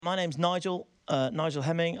My name's Nigel, Nigel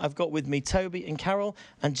Hemming. I've got with me Toby and Carol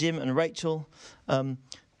and Jim and Rachel.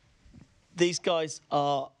 These guys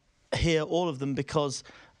are here, all of them, because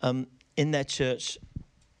in their church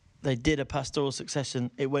they did a pastoral succession.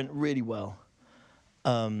 It went really well.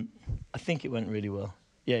 I think it went really well.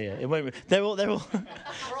 Yeah, it went. They're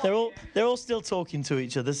all still talking to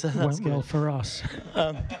each other. So that's went good. well for us.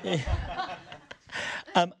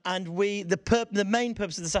 And the main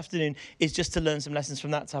purpose of this afternoon is just to learn some lessons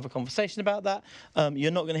from that, to have a conversation about that.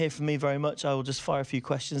 You're not going to hear from me very much. I will just fire a few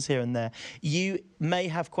questions here and there. You may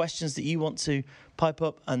have questions that you want to pipe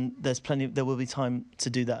up, and there will be time to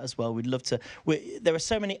do that as well. We'd love to. There are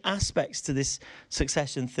so many aspects to this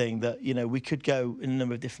succession thing that, we could go in a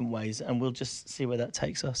number of different ways, and we'll just see where that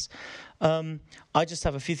takes us. I just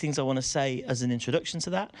have a few things I want to say as an introduction to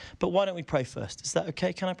that, but why don't we pray first? Is that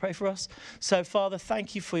okay? Can I pray for us? So, Father,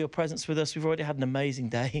 thank you for your presence with us. We've already had an amazing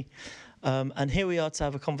day. And here we are to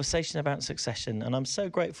have a conversation about succession. And I'm so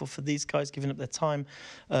grateful for these guys giving up their time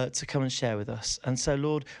to come and share with us. And so,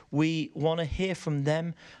 Lord, we want to hear from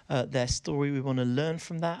them, their story. We want to learn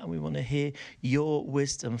from that. And we want to hear your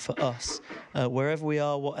wisdom for us, wherever we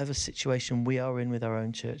are, whatever situation we are in with our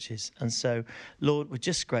own churches. And so, Lord, we're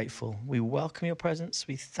just grateful. We welcome your presence.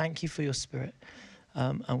 We thank you for your spirit.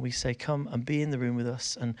 And we say, come and be in the room with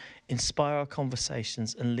us and inspire our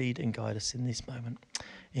conversations and lead and guide us in this moment.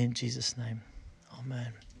 In Jesus' name,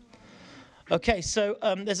 amen. Okay, so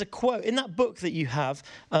there's a quote in that book that you have,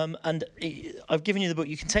 and I've given you the book.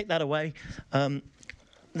 You can take that away.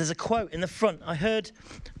 There's a quote in the front. I heard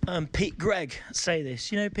Pete Greig say this.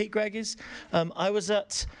 You know who Pete Greig is? I was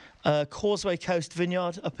at Causeway Coast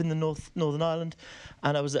Vineyard up in the Northern Ireland,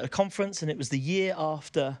 and I was at a conference, and it was the year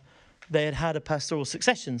after they had a pastoral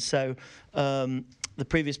succession. So the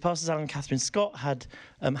previous pastors, Alan and Catherine Scott, had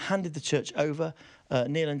handed the church over.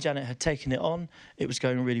 Neil and Janet had taken it on. It was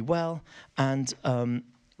going really well. And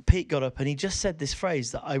Pete got up and he just said this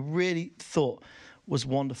phrase that I really thought was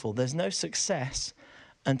wonderful. There's no success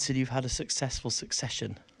until you've had a successful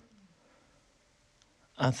succession.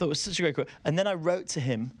 I thought it was such a great quote. And then I wrote to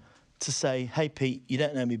him to say, hey, Pete, you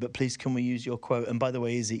don't know me, but please can we use your quote? And by the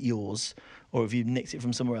way, is it yours? Or have you nicked it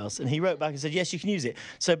from somewhere else? And he wrote back and said, yes, you can use it.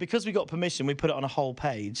 So because we got permission, we put it on a whole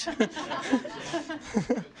page.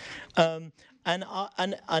 And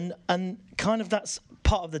kind of that's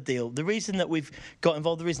part of the deal. The reason that we've got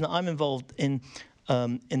involved, the reason that I'm involved in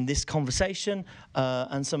this conversation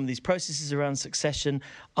and some of these processes around succession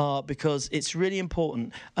are because it's really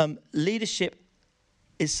important. Leadership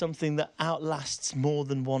is something that outlasts more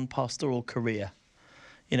than one pastoral career.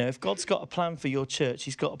 If God's got a plan for your church,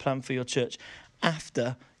 he's got a plan for your church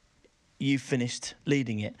after you've finished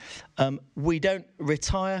leading it. We don't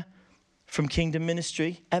retire from kingdom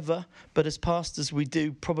ministry ever, but as pastors, we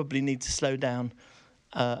do probably need to slow down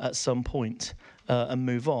at some point and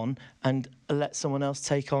move on and let someone else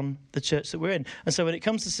take on the church that we're in. And so when it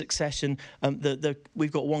comes to succession,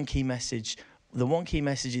 we've got one key message. The one key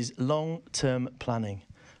message is long-term planning.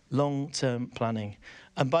 Long-term planning.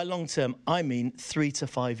 And by long-term, I mean 3 to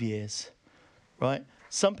 5 years, right?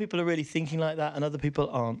 Some people are really thinking like that and other people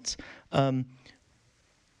aren't.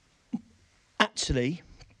 Actually,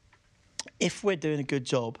 if we're doing a good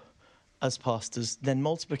job as pastors, then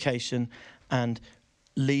multiplication and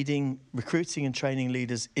leading, recruiting and training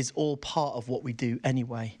leaders is all part of what we do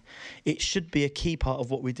anyway. It should be a key part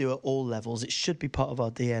of what we do at all levels. It should be part of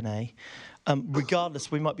our DNA.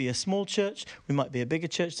 Regardless, we might be a small church, we might be a bigger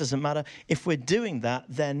church, doesn't matter. If we're doing that,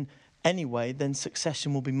 then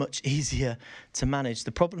succession will be much easier to manage.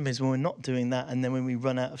 The problem is when we're not doing that and then when we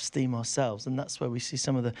run out of steam ourselves, and that's where we see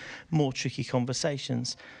some of the more tricky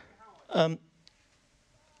conversations.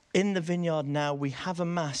 In the Vineyard now, we have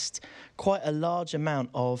amassed quite a large amount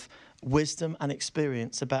of wisdom and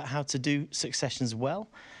experience about how to do successions well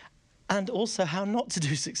and also how not to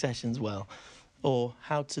do successions well or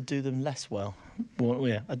how to do them less well. Well,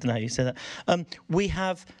 yeah, I don't know how you say that. We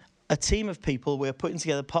have a team of people we're putting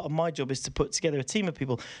together. Part of my job is to put together a team of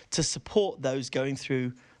people to support those going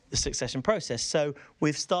through the succession process. So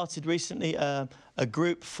we've started recently a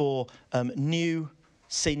group for new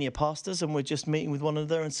senior pastors, and we're just meeting with one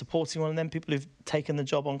another and supporting one of them. People who've taken the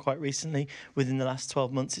job on quite recently within the last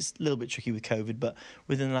 12 months. It's a little bit tricky with COVID, but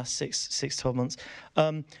within the last 12 months.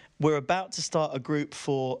 We're about to start a group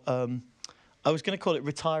for, I was going to call it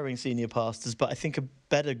retiring senior pastors, but I think a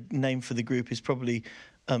better name for the group is probably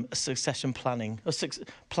a succession planning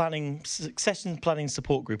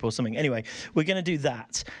support group or something. Anyway, we're going to do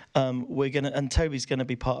that. And Toby's going to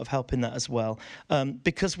be part of helping that as well,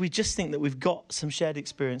 because we just think that we've got some shared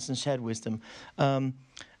experience and shared wisdom.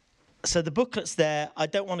 So the booklet's there. I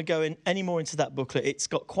don't want to go in any more into that booklet. It's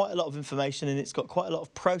got quite a lot of information, and it's got quite a lot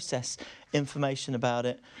of process information about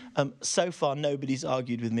it. So far, nobody's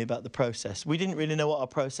argued with me about the process. We didn't really know what our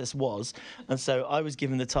process was, and so I was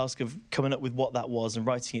given the task of coming up with what that was and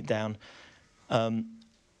writing it down.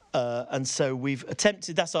 And so we've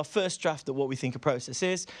attempted, that's our first draft of what we think a process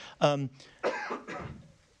is.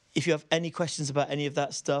 If you have any questions about any of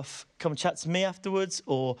that stuff, come and chat to me afterwards,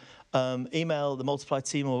 or email the Multiply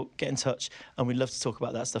team, or get in touch, and we'd love to talk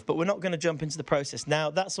about that stuff. But we're not going to jump into the process now.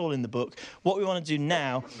 That's all in the book. What we want to do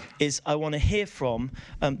now is I want to hear from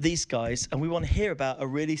these guys, and we want to hear about a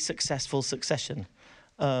really successful succession.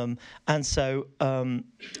 And so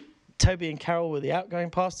Toby and Carol were the outgoing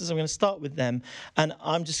pastors. I'm going to start with them, and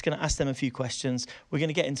I'm just going to ask them a few questions. We're going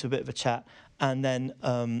to get into a bit of a chat, and then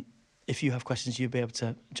if you have questions, you'll be able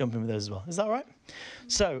to jump in with those as well. Is that all right?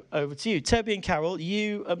 So over to you. Toby and Carol,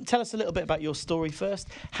 you tell us a little bit about your story first,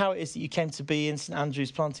 how it is that you came to be in St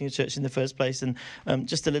Andrews planting a church in the first place, and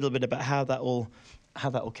just a little bit about how that all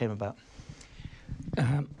came about.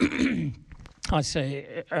 I'd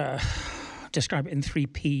say describe it in 3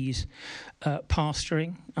 Ps.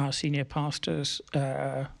 Pastoring, our senior pastors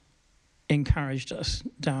encouraged us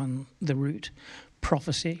down the route.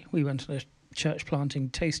 Prophecy, we went to the church planting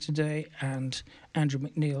taster day, and Andrew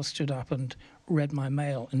McNeil stood up and read my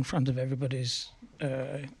mail in front of everybody's,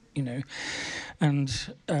 and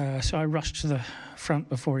so I rushed to the front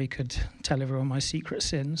before he could tell everyone my secret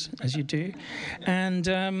sins, as you do, and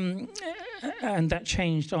that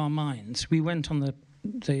changed our minds. We went on the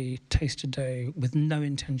taster day with no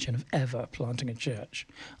intention of ever planting a church,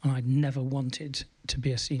 and I'd never wanted to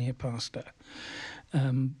be a senior pastor,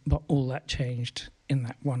 but all that changed in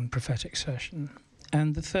that one prophetic session.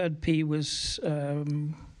 And the 3rd P was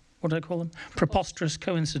what do I call them? Preposterous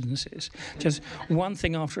coincidences. Just one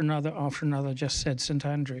thing after another just said St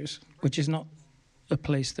Andrews, which is not a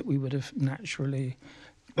place that we would have naturally,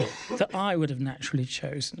 that I would have naturally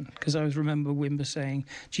chosen. Because I remember Wimber saying,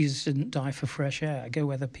 Jesus didn't die for fresh air, go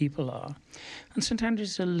where the people are. And St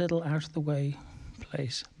Andrews is a little out of the way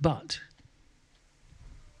place. But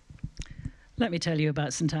let me tell you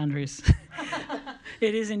about St Andrews.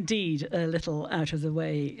 It is indeed a little out of the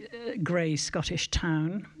way grey Scottish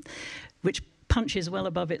town, which punches well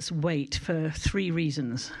above its weight for 3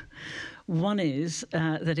 reasons. One is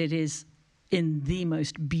that it is in the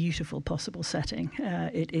most beautiful possible setting.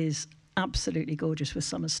 It is absolutely gorgeous with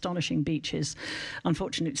some astonishing beaches.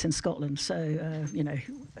 Unfortunately, it's in Scotland, so,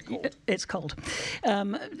 it's cold.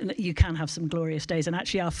 You can have some glorious days. And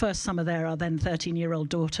actually, our first summer there, our then 13-year-old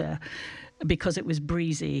daughter, because it was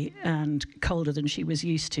breezy and colder than she was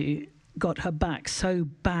used to, got her back so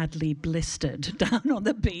badly blistered down on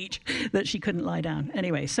the beach that she couldn't lie down.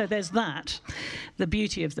 Anyway, so there's that, the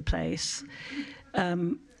beauty of the place.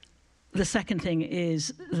 The second thing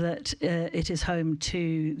is that it is home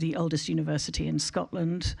to the oldest university in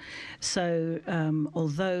Scotland. So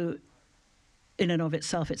although in and of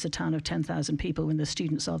itself it's a town of 10,000 people, when the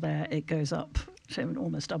students are there, it goes up to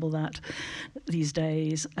almost double that these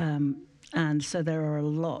days. And so there are a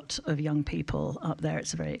lot of young people up there.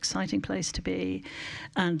 It's a very exciting place to be.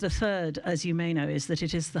 And the third, as you may know, is that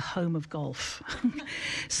it is the home of golf.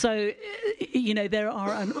 So, there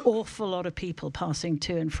are an awful lot of people passing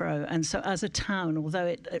to and fro. And so as a town, although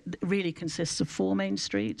it really consists of 4 main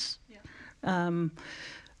streets, at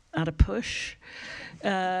a push,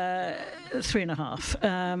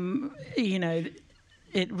 3.5,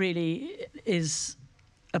 it really is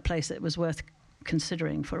a place that was worth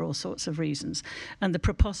considering for all sorts of reasons. And the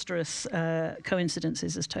preposterous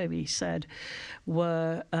coincidences, as Toby said,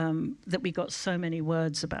 were that we got so many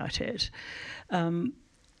words about it. And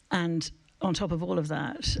on top of all of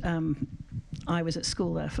that, I was at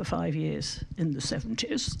school there for 5 years in the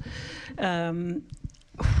 70s,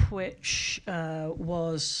 which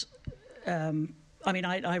was...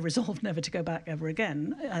 I resolved never to go back ever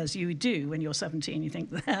again, as you do when you're 17. You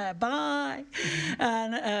think, bye.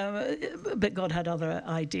 But God had other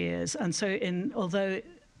ideas. And so although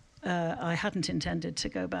I hadn't intended to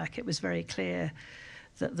go back, it was very clear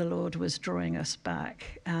that the Lord was drawing us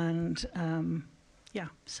back. And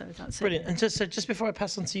so that's Brilliant. it. And just before I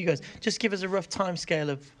pass on to you guys, just give us a rough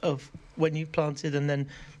timescale of when you planted, and then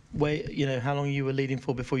how long you were leading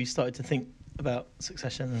for before you started to think about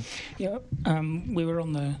succession. We were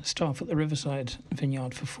on the staff at the Riverside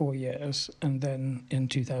Vineyard for 4 years, and then in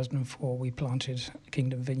 2004 we planted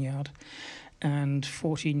Kingdom Vineyard, and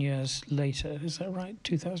 14 years later, is that right,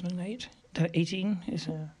 2008? 18? Is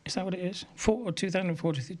that what it is?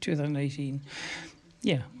 2004 to 2018.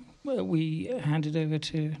 Yeah, we handed over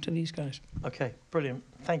to these guys. Okay, brilliant.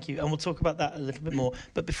 Thank you. And we'll talk about that a little bit more.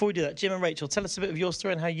 But before we do that, Jim and Rachel, tell us a bit of your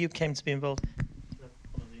story and how you came to be involved.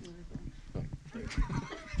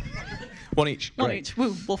 One each. One Great. each.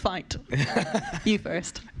 We'll fight. You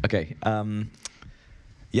first. Okay.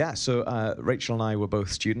 Yeah, so Rachel and I were both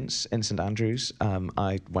students in St Andrews.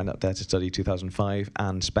 I went up there to study 2005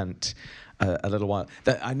 and spent a little while.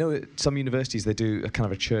 I know at some universities they do a kind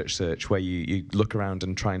of a church search where you look around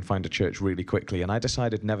and try and find a church really quickly. And I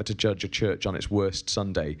decided never to judge a church on its worst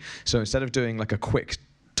Sunday. So instead of doing like a quick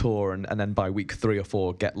tour and then by week 3 or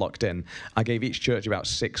 4 get locked in, I gave each church about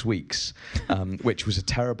 6 weeks, which was a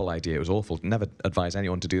terrible idea. It was awful. Never advise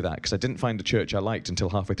anyone to do that because I didn't find a church I liked until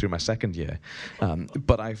halfway through my second year.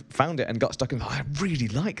 But I found it and got stuck in, I really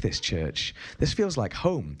like this church. This feels like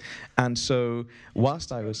home. And so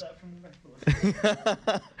whilst I was...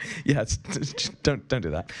 Yeah, don't do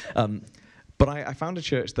that. But I found a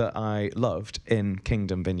church that I loved in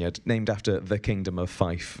Kingdom Vineyard, named after the Kingdom of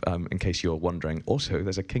Fife, in case you're wondering. Also,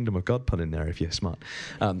 there's a Kingdom of God pun in there if you're smart.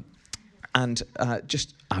 And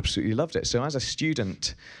just absolutely loved it. So as a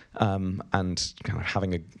student and kind of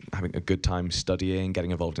having a good time studying,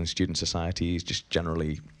 getting involved in student societies, just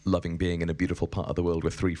generally loving being in a beautiful part of the world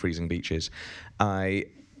with 3 freezing beaches, I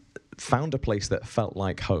found a place that felt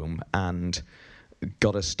like home and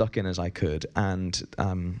got as stuck in as I could. And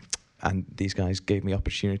these guys gave me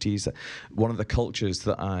opportunities. One of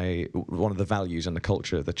the values and the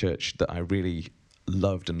culture of the church that I really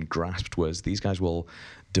loved and grasped was these guys will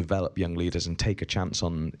develop young leaders and take a chance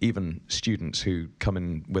on even students who come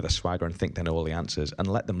in with a swagger and think they know all the answers, and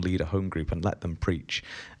let them lead a home group and let them preach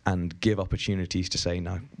and give opportunities to say,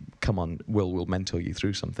 no, come on, we'll mentor you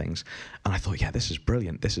through some things. And I thought, yeah, this is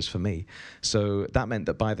brilliant. This is for me. So that meant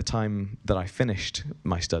that by the time that I finished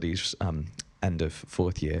my studies, end of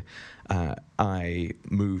 4th year, I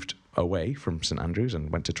moved away from St Andrews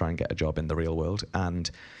and went to try and get a job in the real world, and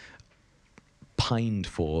pined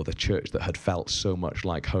for the church that had felt so much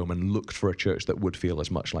like home and looked for a church that would feel as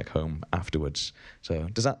much like home afterwards. So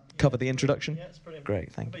does that cover the introduction? Yeah, it's brilliant.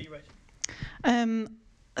 Great, thank you.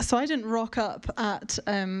 So I didn't rock up at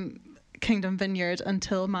Kingdom Vineyard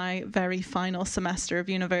until my very final semester of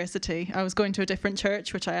university. I was going to a different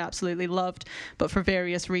church, which I absolutely loved, but for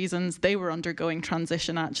various reasons, they were undergoing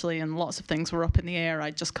transition actually, and lots of things were up in the air.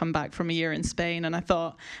 I'd just come back from a year in Spain, and I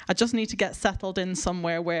thought, I just need to get settled in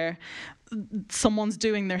somewhere where someone's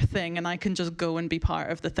doing their thing and I can just go and be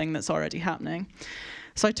part of the thing that's already happening.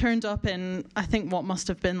 So I turned up in, I think, what must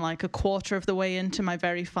have been like a quarter of the way into my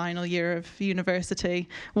very final year of university,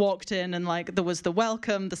 walked in and like there was the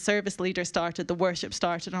welcome, the service leader started, the worship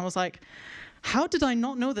started, and I was like, how did I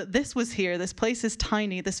not know that this was here? This place is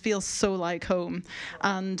tiny. This feels so like home.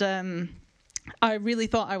 And I really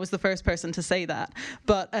thought I was the first person to say that,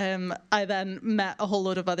 but I then met a whole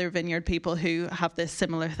load of other Vineyard people who have this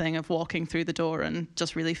similar thing of walking through the door and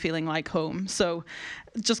just really feeling like home. So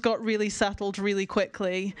just got really settled really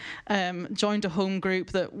quickly, joined a home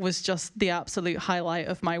group that was just the absolute highlight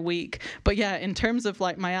of my week. But yeah, in terms of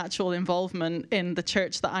like my actual involvement in the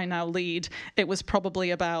church that I now lead, it was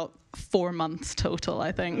probably about 4 months total,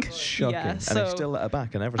 I think. Shocking. Yeah, and so I still let her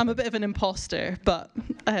back and everything. I'm a bit of an imposter, but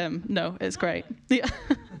no, it's great. Yeah.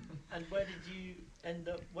 And where did you end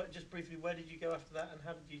up? Just briefly, where did you go after that, and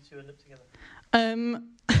how did you two end up together?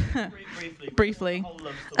 Briefly.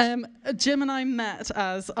 Jim and I met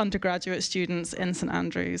as undergraduate students in St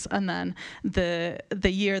Andrews, and then the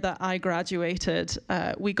year that I graduated,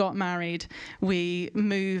 we got married. We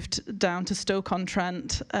moved down to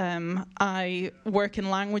Stoke-on-Trent. I work in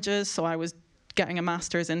languages, so I was getting a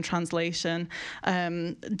master's in translation.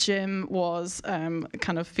 Jim was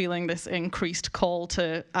kind of feeling this increased call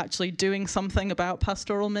to actually doing something about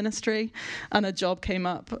pastoral ministry, and a job came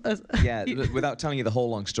up. Yeah, without telling you the whole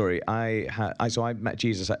long story, so I met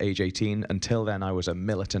Jesus at age 18. Until then, I was a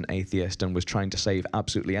militant atheist and was trying to save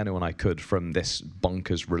absolutely anyone I could from this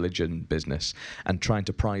bonkers religion business and trying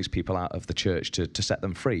to prize people out of the church to set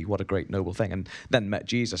them free. What a great, noble thing. And then met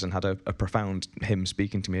Jesus and had a profound him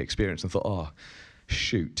speaking to me experience and thought, oh,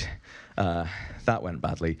 shoot, that went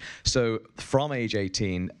badly. So from age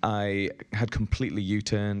 18, I had completely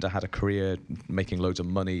U-turned. I had a career making loads of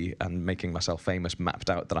money and making myself famous, mapped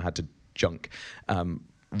out that I had to junk,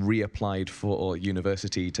 reapplied for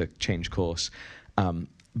university to change course.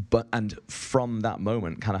 And from that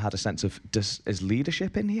moment, kind of had a sense of, is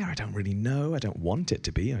leadership in here? I don't really know. I don't want it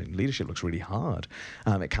to be. I mean, leadership looks really hard.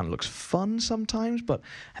 It kind of looks fun sometimes, but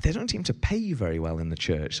they don't seem to pay you very well in the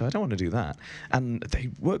church, so I don't want to do that. And they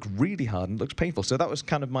work really hard and it looks painful. So that was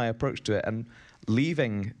kind of my approach to it. And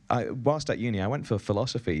leaving, whilst at uni, I went for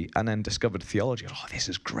philosophy and then discovered theology. Oh, this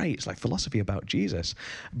is great. It's like philosophy about Jesus.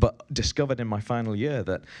 But discovered in my final year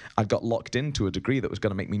that I'd got locked into a degree that was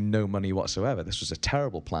going to make me no money whatsoever. This was a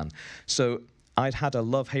terrible plan. So I'd had a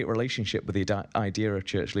love-hate relationship with the idea of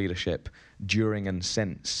church leadership during and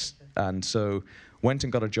since. And so went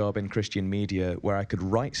and got a job in Christian media where I could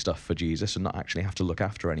write stuff for Jesus and not actually have to look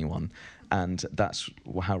after anyone. And that's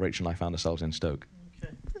how Rachel and I found ourselves in Stoke.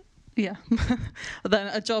 Okay. Yeah. Then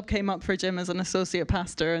a job came up for Jim as an associate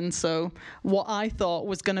pastor, and so what I thought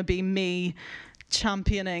was going to be me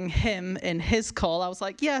championing him in his call, I was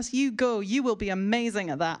like, yes, you go, you will be amazing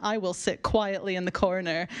at that. I will sit quietly in the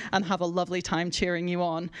corner and have a lovely time cheering you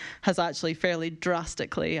on, has actually fairly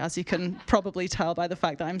drastically, as you can probably tell by the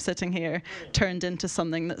fact that I'm sitting here, turned into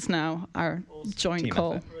something that's now our joint Team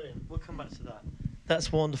call. effort. Brilliant. We'll come back to that. That's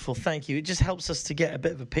wonderful. Thank you. It just helps us to get a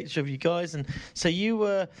bit of a picture of you guys. And so you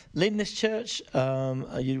were leading this church,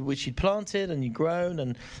 which you'd planted and you'd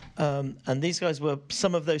grown, and these guys were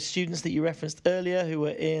some of those students that you referenced earlier who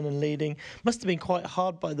were in and leading. Must have been quite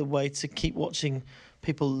hard, by the way, to keep watching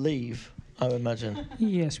people leave, I would imagine.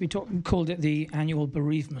 Yes, we called it the annual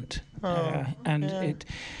bereavement. It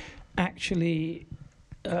actually,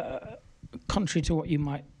 contrary to what you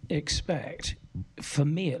might expect, for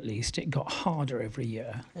me at least, it got harder every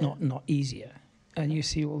year, not easier. And you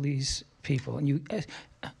see all these people, and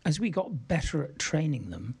as we got better at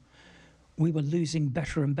training them, we were losing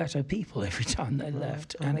better and better people every time they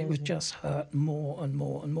left, and it was just hurt more and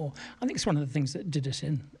more and more. I think it's one of the things that did us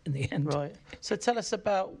in the end. Right. So tell us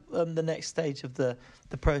about the next stage of the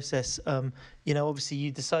process. Obviously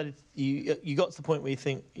you decided you got to the point where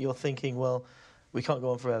you're thinking, well, we can't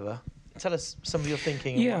go on forever. Tell us some of your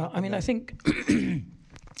thinking. Yeah, I mean, I think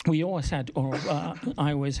we always had, or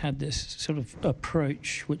I always had this sort of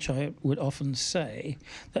approach, which I would often say,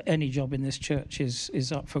 that any job in this church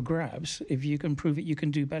is up for grabs. If you can prove it, you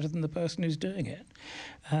can do better than the person who's doing it.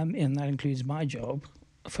 And that includes my job,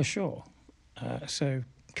 for sure. So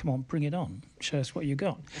come on, bring it on. Show us what you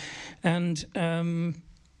got. And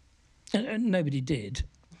nobody did.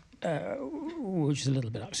 Which is a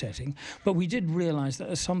little bit upsetting. But we did realise that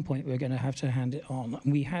at some point we were going to have to hand it on.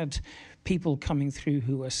 We had people coming through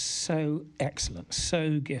who were so excellent,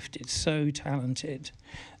 so gifted, so talented,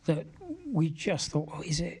 that we just thought,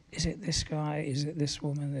 is it this guy? Is it this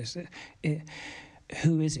woman?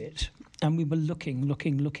 Who is it? And we were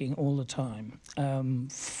looking all the time,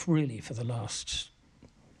 really for the last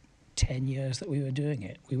 10 years that we were doing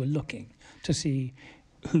it. We were looking to see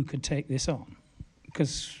who could take this on.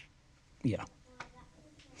 Because... yeah.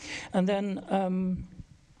 And then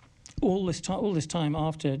all this time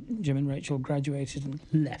after Jim and Rachel graduated and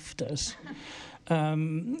left us,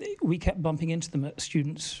 we kept bumping into them at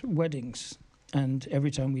students' weddings. And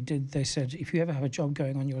every time we did, they said, if you ever have a job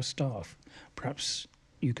going on your staff, perhaps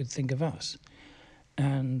you could think of us.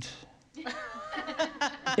 And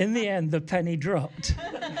in the end, the penny dropped.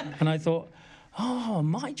 And I thought, oh,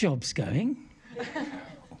 my job's going.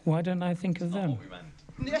 Why don't I think of them?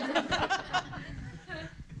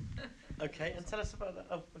 Okay, and tell us about that.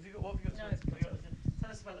 What have you got?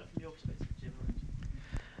 Tell us about that from your perspective, Jim.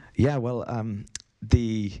 Yeah, well,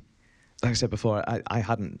 like I said before, I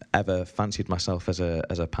hadn't ever fancied myself as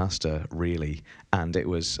a pastor, really. And it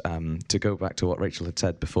was, to go back to what Rachel had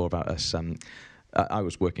said before about us, I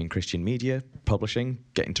was working in Christian media, publishing,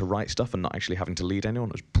 getting to write stuff and not actually having to lead anyone.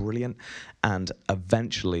 It was brilliant. And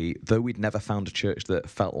eventually, though we'd never found a church that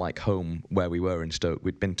felt like home where we were in Stoke,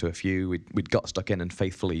 we'd been to a few, we'd got stuck in and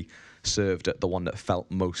faithfully served at the one that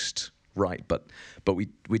felt most right. But we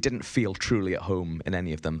didn't feel truly at home in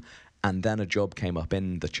any of them. And then a job came up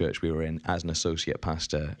in the church we were in as an associate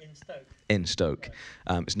pastor. In Stoke.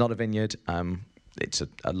 It's not a vineyard. It's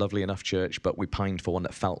a lovely enough church, but we pined for one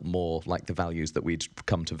that felt more like the values that we'd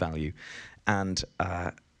come to value. And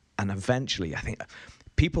eventually, I think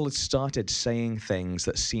people had started saying things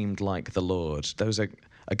that seemed like the Lord. There was a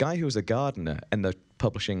guy who was a gardener in the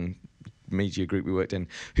publishing media group we worked in,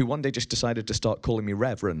 who one day just decided to start calling me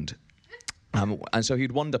Reverend. And so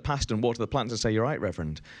he'd wander past and water the plants and say, "You're right,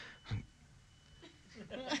 Reverend."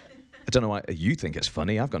 I don't know why you think it's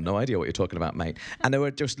funny. I've got no idea what you're talking about, mate. And there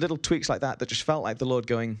were just little tweaks like that just felt like the Lord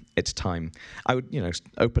going, it's time. I would,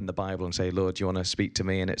 open the Bible and say, Lord, do you want to speak to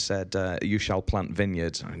me? And it said, you shall plant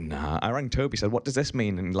vineyards. Nah. I rang Toby, said, what does this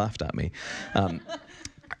mean? And he laughed at me. And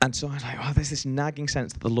so I was like, oh, there's this nagging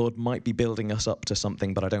sense that the Lord might be building us up to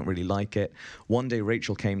something, but I don't really like it. One day,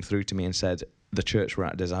 Rachel came through to me and said, the church we're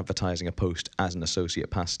at is advertising a post as an associate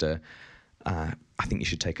pastor. I think you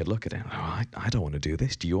should take a look at it. Oh, I don't want to do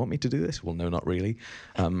this. Do you want me to do this? Well, no, not really.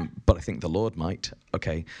 But I think the Lord might.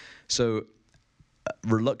 Okay. So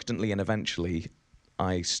reluctantly and eventually,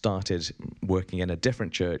 I started working in a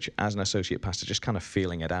different church as an associate pastor, just kind of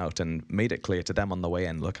feeling it out, and made it clear to them on the way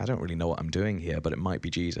in, look, I don't really know what I'm doing here, but it might be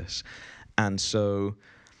Jesus. And so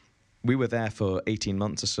we were there for 18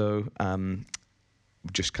 months or so,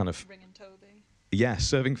 just kind of... Ringing Toby. Yeah,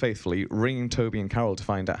 serving faithfully, ringing Toby and Carol to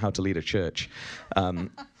find out how to lead a church,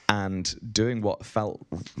 and doing what felt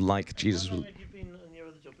like Jesus. How long have you been on your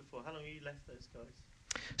other job before? How long have you left those guys?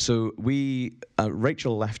 So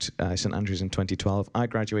Rachel left St Andrews in 2012. I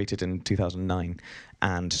graduated in 2009,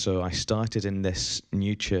 and so I started in this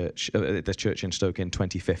new church, the church in Stoke, in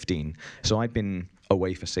 2015. So I'd been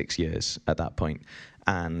away for 6 years at that point,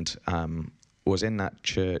 and was in that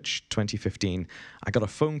church 2015. I got a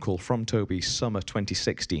phone call from Toby summer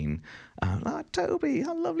 2016. Toby,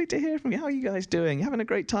 how lovely to hear from you. How are you guys doing? You having a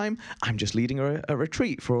great time? I'm just leading a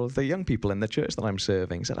retreat for all the young people in the church that I'm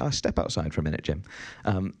serving. He said, I'll step outside for a minute, Jim.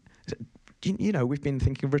 You know, we've been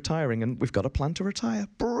thinking of retiring, and we've got a plan to retire.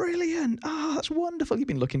 Brilliant. That's wonderful. You've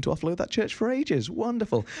been looking to offload that church for ages.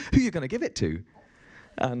 Wonderful. Who are you going to give it to?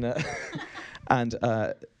 And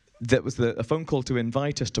that was a phone call to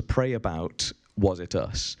invite us to pray about Was It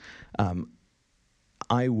Us.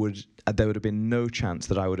 There would have been no chance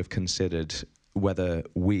that I would have considered whether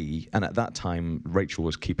we, and at that time Rachel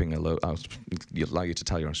was keeping a low, I'll allow you to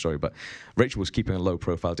tell your own story, but Rachel was keeping a low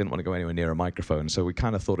profile, didn't want to go anywhere near a microphone, so we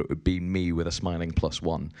kind of thought it would be me with a smiling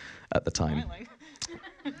 +1 at the time.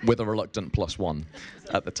 With a reluctant +1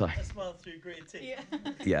 at the time. A smile through gritted teeth.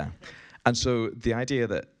 Yeah. And so the idea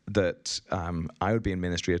that I would be in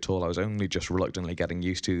ministry at all, I was only just reluctantly getting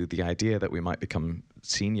used to. The idea that we might become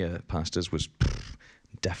senior pastors was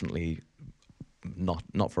definitely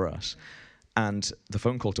not for us. And the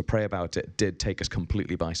phone call to pray about it did take us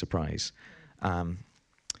completely by surprise. So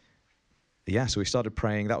we started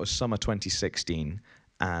praying. That was summer 2016.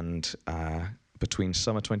 And between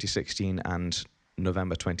summer 2016 and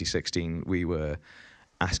November 2016, we were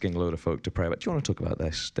asking a load of folk to pray about. Do you want to talk about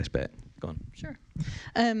this bit? Go on. Sure.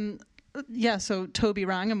 So Toby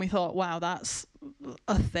rang, and we thought, wow, that's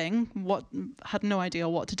a thing. Had no idea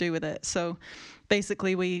what to do with it. So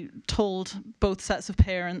basically we told both sets of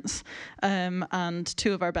parents and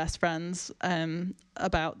two of our best friends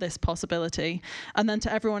about this possibility. And then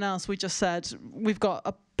to everyone else, we just said, we've got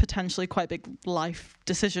a potentially quite big life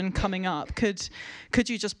decision coming up. Could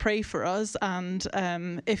you just pray for us? And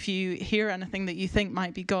if you hear anything that you think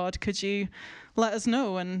might be God, could you let us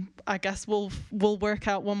know? And I guess we'll work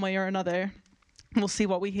out one way or another. We'll see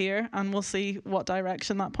what we hear, and we'll see what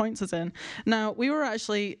direction that points us in. Now, we were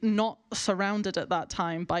actually not surrounded at that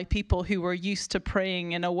time by people who were used to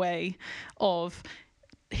praying in a way of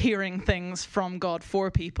hearing things from God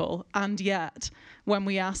for people, and yet when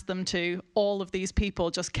we asked them to, all of these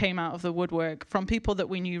people just came out of the woodwork, from people that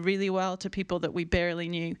we knew really well to people that we barely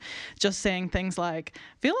knew, just saying things like,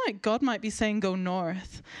 feel like God might be saying go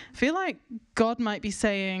north, feel like God might be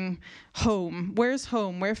saying home, where's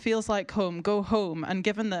home, where feels like home, go home. And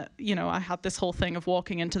given that, I had this whole thing of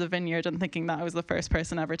walking into the vineyard and thinking that I was the first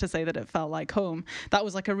person ever to say that it felt like home, that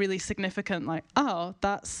was like a really significant,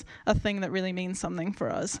 that's a thing that really means something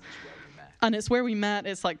for us. And it's where we met.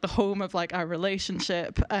 It's like the home of like our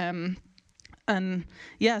relationship. So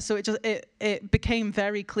it became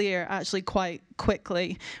very clear actually quite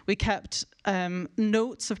quickly. We kept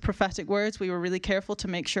notes of prophetic words. We were really careful to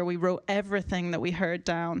make sure we wrote everything that we heard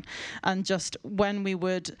down. And just when we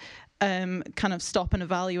would kind of stop and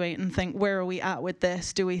evaluate and think, where are we at with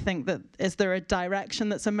this? Do we think that, is there a direction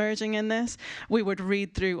that's emerging in this? We would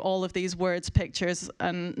read through all of these words, pictures,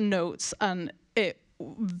 and notes, and it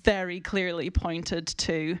very clearly pointed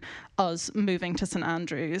to us moving to St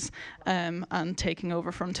Andrews and taking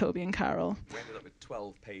over from Toby and Carol. We ended up with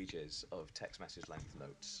 12 pages of text message length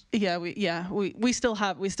notes. We still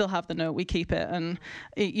have the note. We keep it, and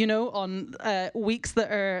on weeks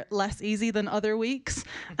that are less easy than other weeks,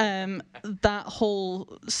 that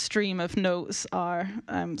whole stream of notes are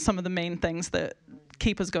some of the main things that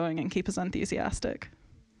keep us going and keep us enthusiastic.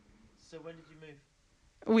 So when did you move?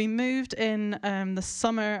 We moved in the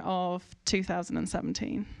summer of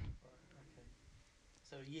 2017. Okay.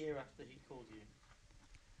 So a year after he called you?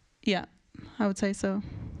 Yeah, I would say so.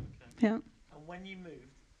 Okay. Yeah. And when you moved...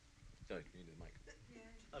 Sorry, you need the mic.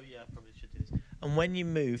 Oh yeah, I probably should do this. And when you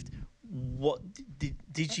moved, what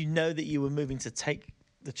did you know that you were moving to take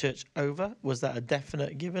the church over? Was that a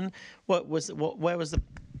definite given? What was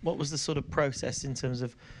the sort of process in terms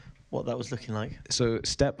of what that was looking like? So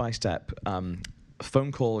step by step,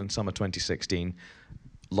 phone call in summer 2016.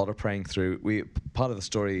 lot of praying through. Part of the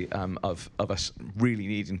story of us really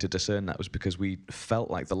needing to discern that was because we felt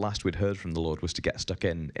like the last we'd heard from the Lord was to get stuck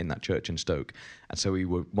in that church in Stoke, and so we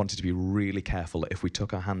wanted to be really careful that if we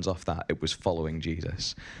took our hands off that, it was following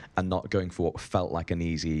Jesus and not going for what felt like an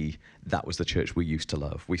easy, that was the church we used to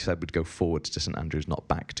love. We said we'd go forwards to St Andrews, not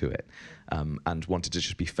back to it, and wanted to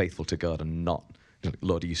just be faithful to God and not,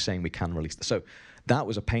 Lord, are you saying we can release this? So that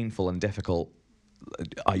was a painful and difficult,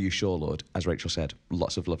 are you sure, Lord? As Rachel said,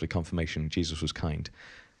 lots of lovely confirmation. Jesus was kind.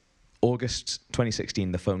 August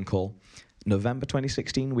 2016, the phone call. November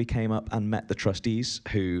 2016, we came up and met the trustees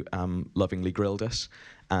who lovingly grilled us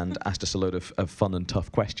and asked us a load of fun and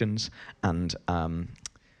tough questions. And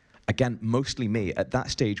again, mostly me. At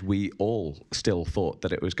that stage, we all still thought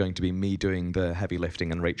that it was going to be me doing the heavy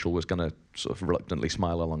lifting and Rachel was going to sort of reluctantly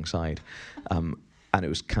smile alongside. And it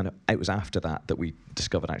was after that we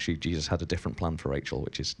discovered actually Jesus had a different plan for Rachel,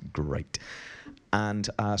 which is great. And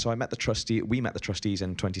so we met the trustees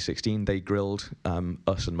in 2016. They grilled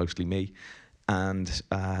us and mostly me. And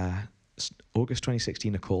August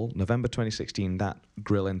 2016, a call. November 2016, that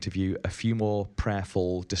grill interview, a few more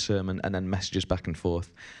prayerful discernment and then messages back and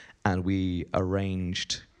forth. And we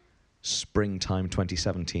arranged springtime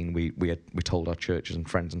 2017. We told our churches and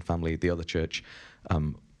friends and family, the other church,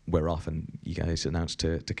 we're off, and you guys announced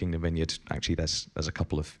to Kingdom Vineyard, actually there's a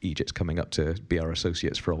couple of Egypts coming up to be our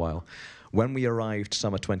associates for a while. When we arrived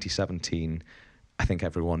summer 2017, I think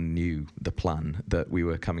everyone knew the plan that we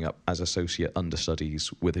were coming up as associate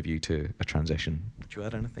understudies with a view to a transition. Would you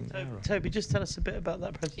add anything there? Toby, just tell us a bit about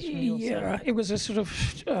that process from your side. It was a sort of,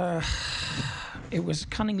 it was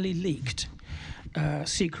cunningly leaked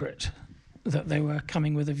secret that they were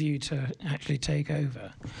coming with a view to actually take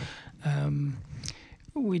over.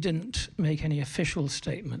 We didn't make any official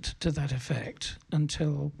statement to that effect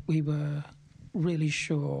until we were really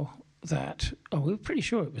sure that, we were pretty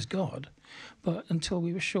sure it was God, but until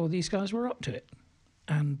we were sure these guys were up to it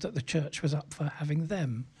and that the church was up for having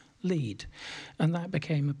them lead. And that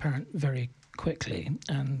became apparent very quickly.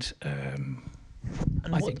 And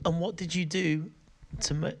what did you do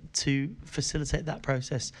to facilitate that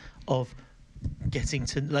process of getting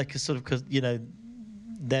to, like, a sort of, because,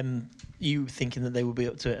 you thinking that they would be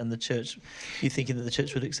up to it, and the church, you thinking that the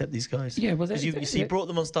church would accept these guys? Yeah, well, you brought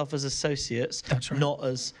them on staff as associates. That's right. Not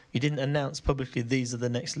as, you didn't announce publicly these are the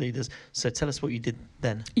next leaders. So tell us what you did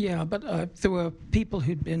then. Yeah, but there were people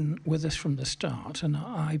who'd been with us from the start, and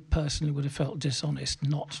I personally would have felt dishonest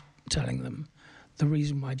not telling them the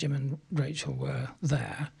reason why Jim and Rachel were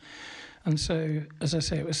there. And so, as I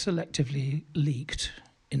say, it was selectively leaked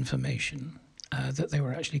information that they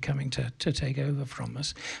were actually coming to take over from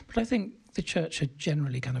us. But I think the church had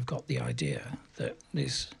generally kind of got the idea that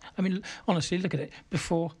this, I mean, honestly, look at it,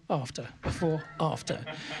 before, after.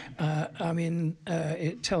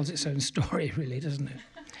 It tells its own story, really, doesn't it?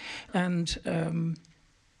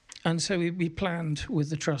 And so we planned with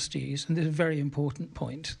the trustees, and there's a very important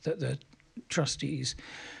point, that the trustees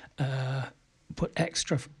put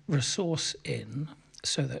extra resource in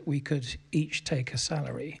so that we could each take a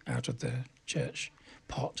salary out of the church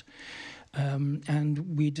pot.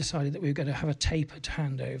 And we decided that we were going to have a tapered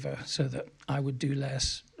handover so that I would do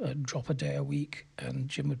less, drop a day a week, and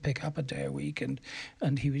Jim would pick up a day a week, and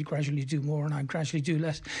he would gradually do more and I'd gradually do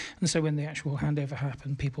less. And so when the actual handover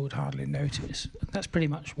happened, people would hardly notice. That's pretty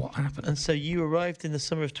much what happened. And so you arrived in the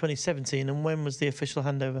summer of 2017, and when was the official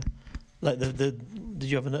handover? Like did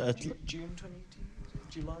you have a June 2018?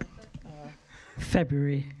 July?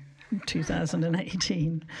 February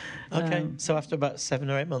 2018. Okay, so after about 7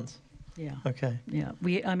 or 8 months. Yeah. Okay. Yeah.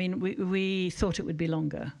 We thought it would be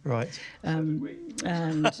longer. Right. We'd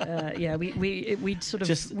sort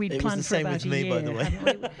of we'd it planned was the for same about with a me, year. by the way.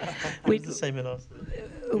 It was the same in us.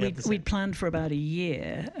 We'd planned for about a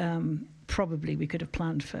year. Probably we could have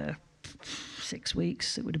planned for 6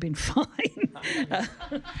 weeks. It would have been fine.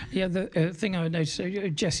 Yeah, the thing I would notice,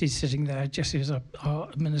 Jesse's sitting there. Jesse is our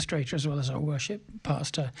administrator as well as our worship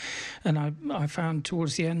pastor. And I found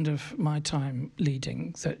towards the end of my time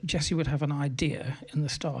leading that Jesse would have an idea in the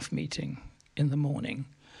staff meeting in the morning.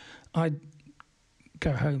 I'd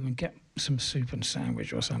go home and get some soup and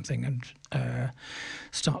sandwich or something and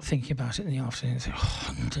start thinking about it in the afternoon and think,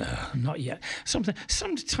 oh, no, not yet.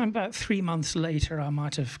 Sometime about 3 months later, I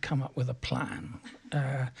might have come up with a plan.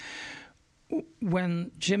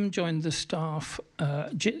 When Jim joined the staff,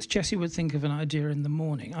 Jesse would think of an idea in the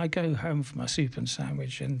morning. I go home for my soup and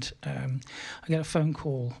sandwich, and I get a phone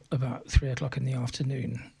call about 3 o'clock in the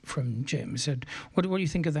afternoon from Jim. He said, what do you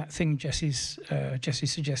think of that thing Jesse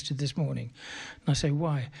suggested this morning? And I say,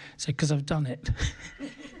 why? He said, because I've done it.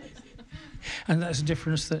 And that's the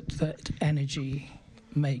difference that energy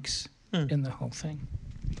makes in the whole thing.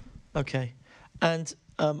 Okay, and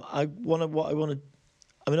I mean,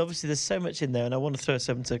 obviously, there's so much in there, and I want to throw us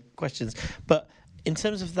open to questions. But in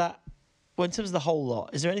terms of that, well, in terms of the whole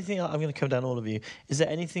lot, is there anything? I'm going to come down all of you. Is there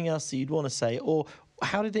anything else that you'd want to say, or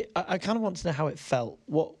how did it? I kind of want to know how it felt.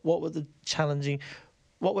 What were the challenging?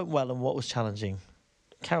 What went well and what was challenging?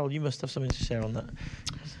 Carol, you must have something to share on that.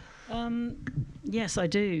 Yes, I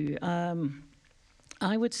do.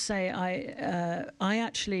 I would say I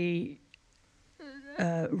actually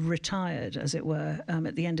retired, as it were,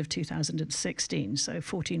 at the end of 2016, so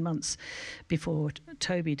 14 months before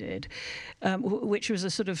Toby did, which was a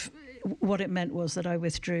sort of, what it meant was that I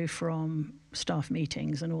withdrew from staff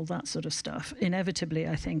meetings and all that sort of stuff. Inevitably,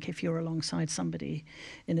 I think, if you're alongside somebody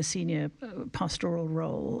in a senior pastoral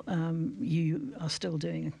role, you are still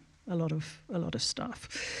doing a lot of stuff.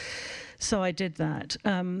 So I did that.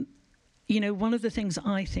 One of the things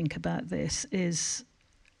I think about this is,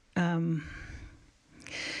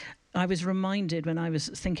 I was reminded when I was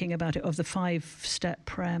thinking about it of the 5-step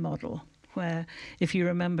prayer model, where, if you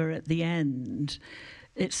remember at the end,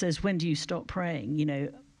 it says, when do you stop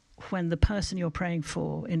praying? When the person you're praying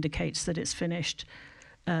for indicates that it's finished,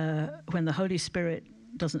 when the Holy Spirit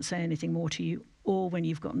doesn't say anything more to you, or when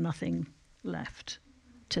you've got nothing left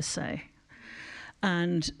to say.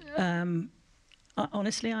 And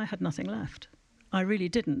honestly, I had nothing left. I really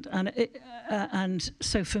didn't. And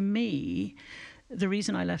so for me, the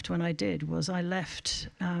reason I left when I did was I left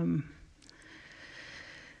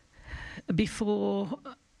before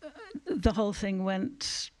the whole thing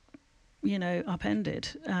went, upended.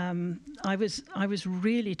 I was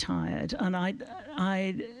really tired, and I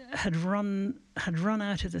had run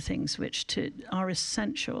out of the things which are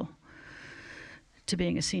essential to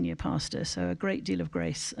being a senior pastor. So a great deal of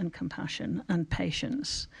grace and compassion and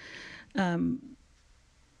patience.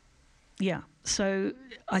 So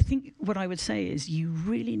I think what I would say is you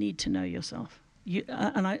really need to know yourself.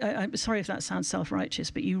 I'm sorry if that sounds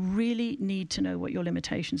self-righteous, but you really need to know what your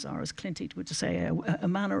limitations are. As Clint Eastwood would say, a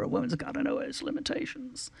man or a woman's got to know its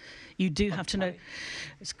limitations. You do have to know.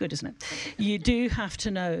 It's good, isn't it? You do have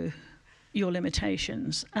to know your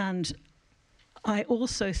limitations. And I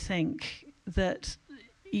also think that,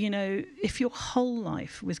 if your whole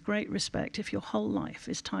life, with great respect, if your whole life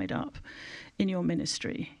is tied up in your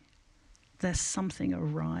ministry, there's something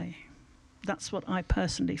awry. That's what I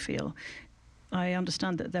personally feel. I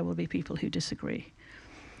understand that there will be people who disagree.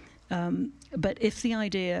 But if the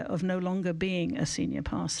idea of no longer being a senior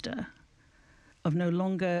pastor, of no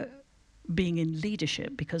longer being in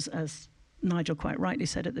leadership, because as Nigel quite rightly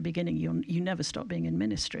said at the beginning, you never stop being in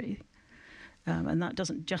ministry. And that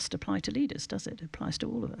doesn't just apply to leaders, does it? It applies to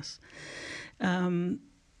all of us. Then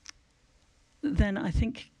I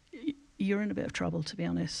think you're in a bit of trouble, to be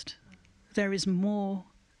honest. There is more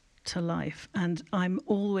to life. And I'm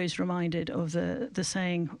always reminded of the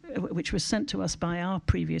saying, which was sent to us by our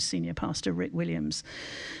previous senior pastor, Rick Williams,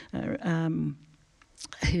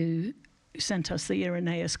 who sent us the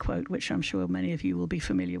Irenaeus quote, which I'm sure many of you will be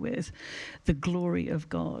familiar with. The glory of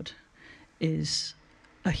God is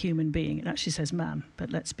a human being. It actually says man,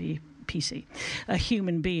 but let's be PC. A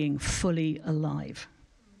human being fully alive.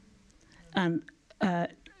 And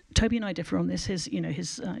Toby and I differ on this.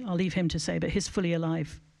 I'll leave him to say, but his fully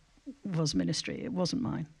alive was ministry. It wasn't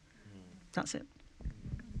mine. That's it.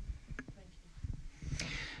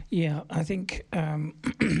 Yeah, I think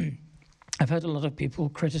I've heard a lot of people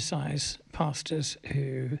criticize pastors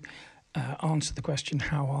who answer the question,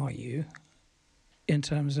 how are you? In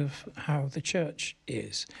terms of how the church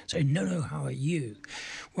is. So, no, how are you?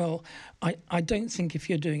 Well, I don't think if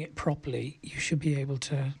you're doing it properly, you should be able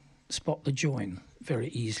to spot the join very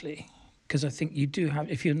easily. Because I think you do have,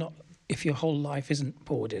 if your whole life isn't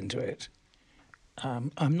poured into it.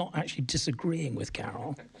 I'm not actually disagreeing with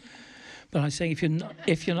Carol, but I'm saying if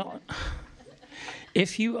you're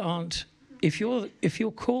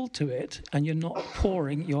called to it and you're not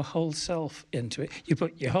pouring your whole self into it, you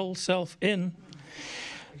put your whole self in,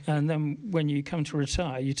 and then when you come to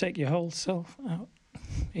retire, you take your whole self out,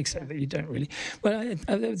 except that you don't really. Well,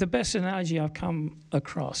 the best analogy I've come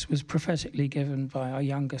across was prophetically given by our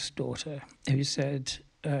youngest daughter, who said,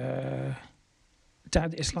 Dad,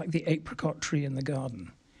 it's like the apricot tree in the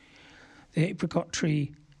garden. The apricot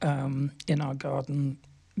tree in our garden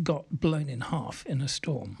got blown in half in a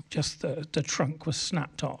storm. Just the trunk was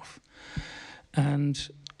snapped off. And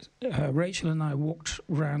Rachel and I walked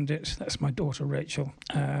round it. That's my daughter, Rachel.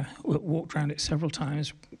 Walked round it several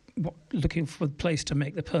times, looking for the place to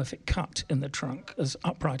make the perfect cut in the trunk, as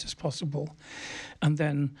upright as possible, and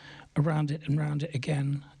then around it and round it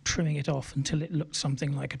again, trimming it off until it looked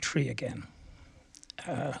something like a tree again.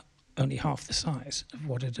 only half the size of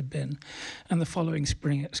what it had been. And the following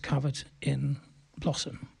spring, it's covered in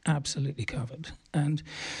blossom, absolutely covered. And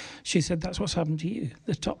she said, that's what's happened to you.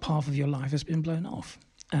 The top half of your life has been blown off.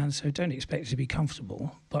 And so don't expect it to be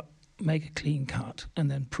comfortable, but make a clean cut and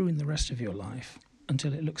then prune the rest of your life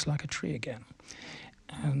until it looks like a tree again.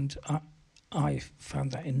 And I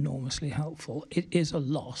found that enormously helpful. It is a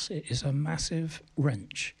loss. It is a massive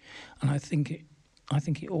wrench. And I think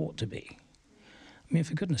it ought to be. I mean,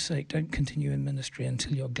 for goodness sake, don't continue in ministry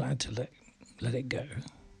until you're glad to let it go.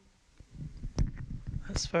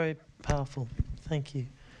 That's very powerful. Thank you.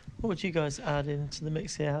 What would you guys add into the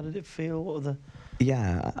mix here? How did it feel? What were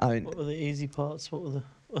the easy parts? What were the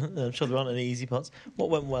I'm sure there aren't any easy parts. What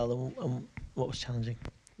went well and what was challenging?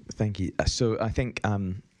 Thank you. So I think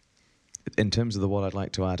in terms of what I'd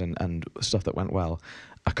like to add and stuff that went well,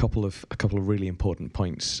 a couple of really important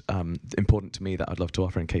points, important to me that I'd love to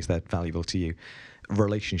offer in case they're valuable to you.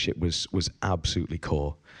 Relationship was absolutely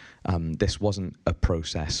core. This wasn't a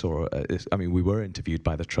process we were interviewed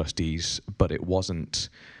by the trustees, but it wasn't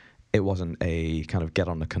a kind of get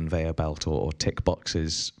on the conveyor belt or tick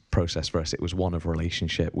boxes process for us. It was one of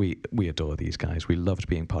relationship. We adore these guys. We loved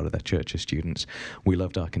being part of their church as students. We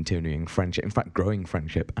loved our continuing friendship, in fact growing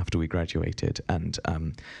friendship after we graduated, and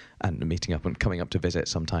meeting up and coming up to visit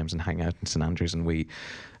sometimes and hang out in St Andrews. And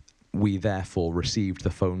we therefore received the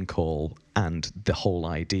phone call and the whole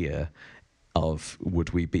idea of would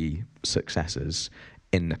we be successors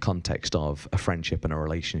in the context of a friendship and a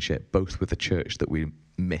relationship, both with the church that we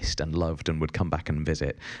missed and loved and would come back and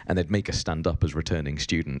visit, and they'd make us stand up as returning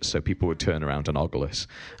students, so people would turn around and ogle us,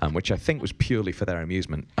 which I think was purely for their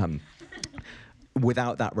amusement.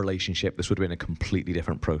 Without that relationship, this would have been a completely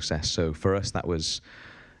different process. So for us,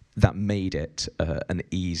 that made it an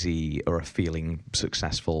easy or a feeling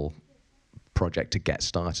successful project to get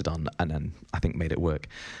started on, and then I think made it work.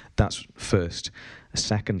 That's first.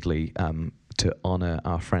 Secondly, to honour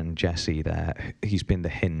our friend Jesse there, he's been the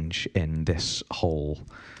hinge in this whole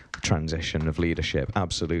transition of leadership,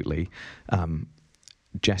 absolutely.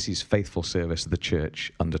 Jesse's faithful service to the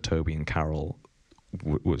church under Toby and Carol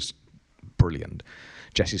was brilliant.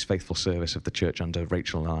 Jesse's faithful service of the church under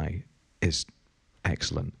Rachel and I is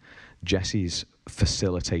excellent. Jesse's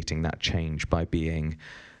facilitating that change by being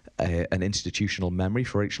an institutional memory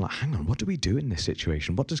for Rachel. Like, hang on, what do we do in this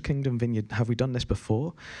situation? What does Kingdom Vineyard, have we done this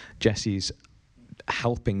before? Jesse's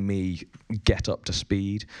helping me get up to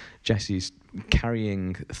speed. Jesse's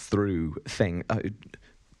carrying through thing. I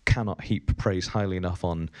cannot heap praise highly enough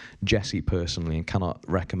on Jesse personally, and cannot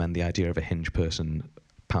recommend the idea of a hinge person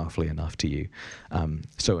powerfully enough to you.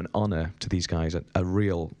 So an honour to these guys, a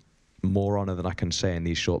real more honour than I can say in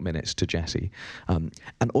these short minutes to Jesse. And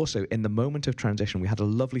also, in the moment of transition, we had a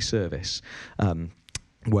lovely service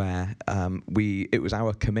where it was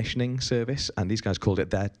our commissioning service, and these guys called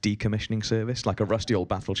it their decommissioning service, like a rusty old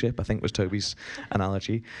battleship, I think was Toby's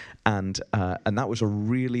analogy. And that was a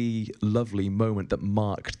really lovely moment that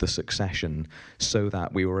marked the succession, so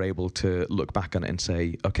that we were able to look back on it and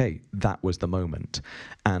say, okay, that was the moment.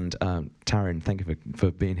 And Taryn, thank you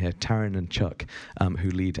for being here. Taryn and Chuck,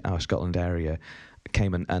 who lead our Scotland area,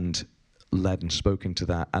 came and led and spoke into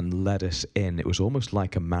that and led us in. It was almost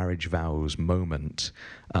like a marriage vows moment.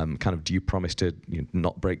 Kind of, do you promise to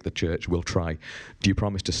not break the church? We'll try. Do you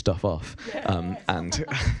promise to stuff off? Yeah.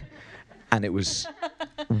 And it was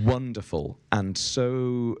wonderful and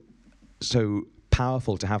so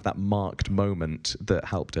powerful to have that marked moment that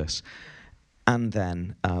helped us. And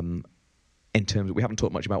then, in terms of, we haven't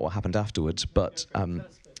talked much about what happened afterwards, but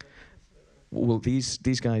well, these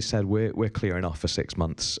guys said we're clearing off for 6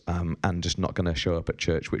 months and just not going to show up at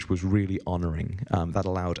church, which was really honouring. That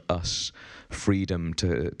allowed us freedom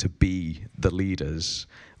to be the leaders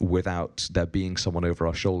without there being someone over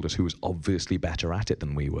our shoulders who was obviously better at it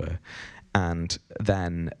than we were. And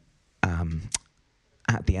then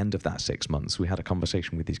at the end of that 6 months, we had a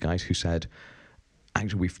conversation with these guys who said,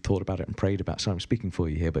 actually, we've thought about it and prayed about it. Sorry, I'm speaking for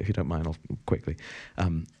you here, but if you don't mind, I'll quickly.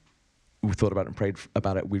 We thought about it and prayed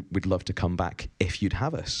about it. We'd love to come back if you'd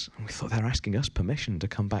have us. And we thought, they're asking us permission to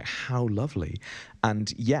come back. How lovely.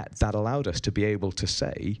 And yet that allowed us to be able to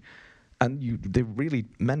say, and they really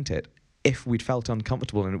meant it, if we'd felt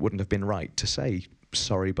uncomfortable and it wouldn't have been right, to say,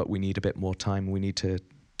 sorry, but we need a bit more time. We need to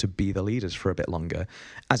be the leaders for a bit longer.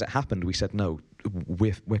 As it happened, we said, no,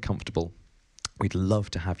 we're comfortable. We'd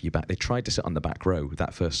love to have you back. They tried to sit on the back row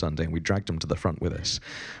that first Sunday, and we dragged them to the front with us.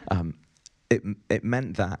 It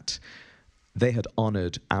meant that they had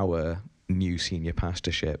honoured our new senior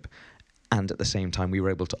pastorship, and at the same time we were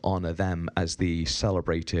able to honour them as the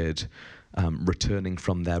celebrated returning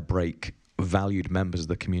from their break valued members of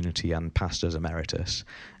the community and pastors emeritus,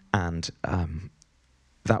 and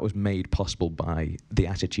that was made possible by the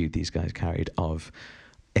attitude these guys carried of,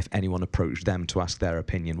 if anyone approached them to ask their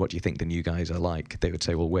opinion, what do you think the new guys are like? They would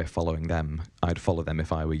say, well, we're following them. I'd follow them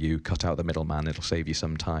if I were you. Cut out the middleman. It'll save you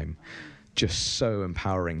some time. Just so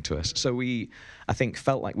empowering to us. So we, I think,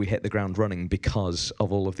 felt like we hit the ground running because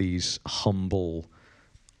of all of these humble,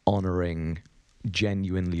 honouring,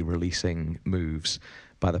 genuinely releasing moves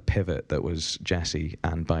by the pivot that was Jesse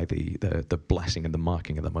and by the blessing and the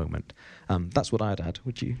marking of the moment. That's what I'd add.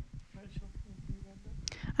 Would you?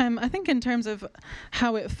 I think in terms of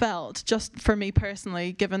how it felt, just for me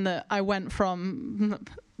personally, given that I went from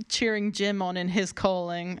cheering Jim on in his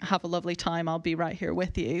calling, have a lovely time, I'll be right here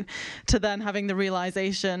with you, to then having the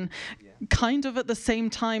realization, kind of at the same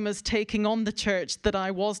time as taking on the church, that I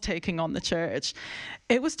was taking on the church.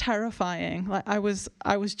 It was terrifying. Like I was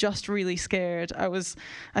just really scared. I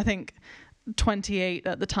think 28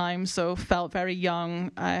 at the time, so felt very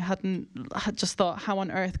young. I had just thought, how on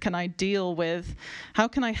earth can I deal with, how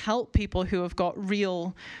can I help people who have got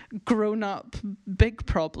real grown-up big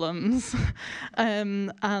problems?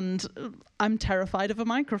 And I'm terrified of a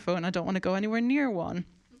microphone. I don't want to go anywhere near one.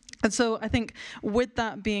 And so I think with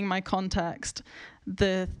that being my context,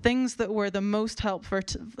 the things that were the most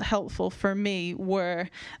helpful for me were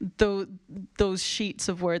those sheets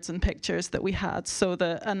of words and pictures that we had. So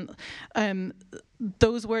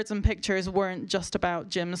those words and pictures weren't just about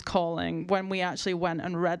Jim's calling. When we actually went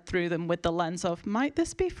and read through them with the lens of, might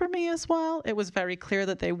this be for me as well? It was very clear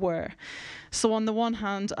that they were. So on the one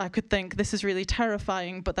hand, I could think this is really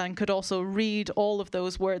terrifying, but then could also read all of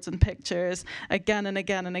those words and pictures again and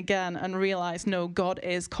again and again and realize, no, God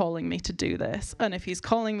is calling me to do this. And if he's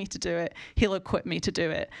calling me to do it, he'll equip me to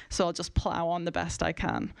do it. So I'll just plow on the best I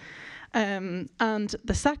can. And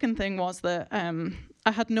the second thing was that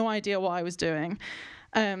I had no idea what I was doing.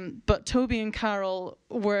 But Toby and Carol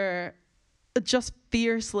were just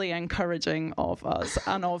fiercely encouraging of us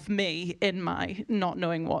and of me in my not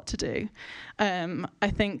knowing what to do. I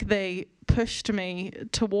think they pushed me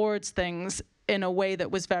towards things in a way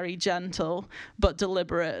that was very gentle but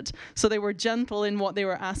deliberate. So they were gentle in what they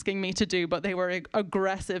were asking me to do, but they were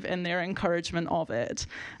aggressive in their encouragement of it.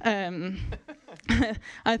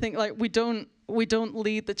 I think like we don't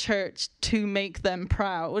lead the church to make them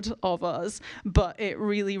proud of us, but it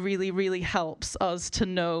really, really, really helps us to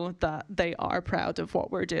know that they are proud of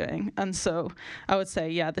what we're doing. And so I would say,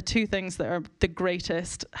 yeah, the two things that are the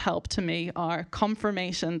greatest help to me are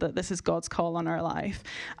confirmation that this is God's call on our life,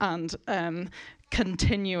 and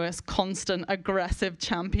continuous, constant, aggressive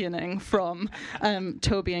championing from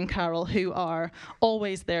Toby and Carol, who are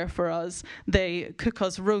always there for us. They cook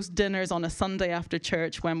us roast dinners on a Sunday after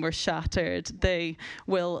church when we're shattered. They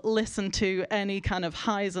will listen to any kind of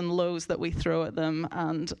highs and lows that we throw at them.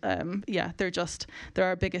 And they're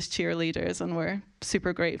our biggest cheerleaders, and we're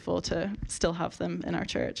super grateful to still have them in our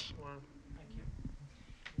church.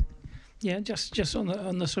 Yeah, just on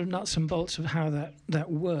the sort of nuts and bolts of how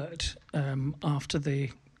that worked after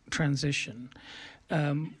the transition.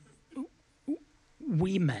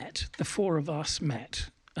 We met, the four of us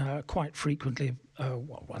met quite frequently,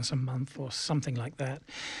 once a month or something like that,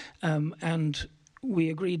 and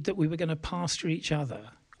we agreed that we were going to pastor each other,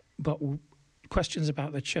 but questions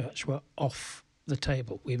about the church were off the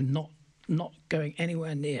table. We were not going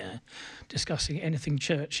anywhere near discussing anything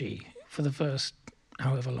churchy for the first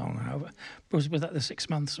however long. Was that the 6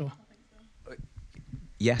 months or?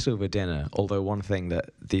 Yes, over dinner. Although one thing that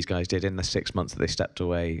these guys did in the 6 months that they stepped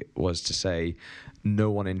away was to say, no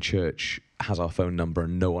one in church has our phone number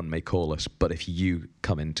and no one may call us. But if you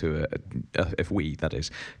come into if we, that is,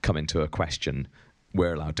 come into a question,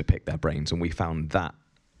 we're allowed to pick their brains. And we found that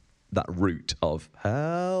route of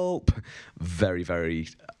help very, very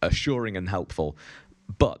assuring and helpful.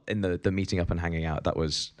 But in the meeting up and hanging out, that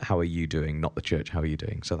was, how are you doing? Not the church, how are you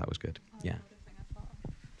doing? So that was good. Yeah.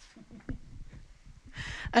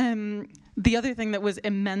 The other thing that was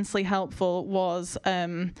immensely helpful was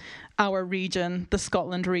our region, the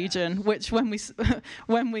Scotland region, which when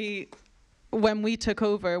we took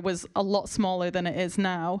over was a lot smaller than it is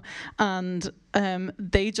now, and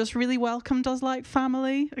they just really welcomed us like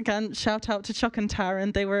family. Again, shout out to Chuck and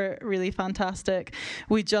Taryn, they were really fantastic.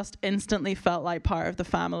 We just instantly felt like part of the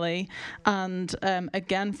family, and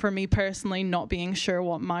again, for me personally, not being sure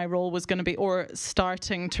what my role was going to be, or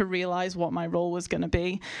starting to realize what my role was going to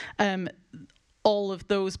be, all of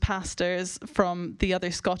those pastors from the other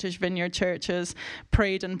Scottish Vineyard churches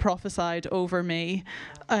prayed and prophesied over me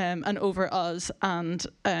and over us, and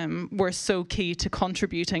were so key to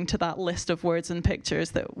contributing to that list of words and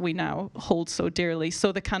pictures that we now hold so dearly.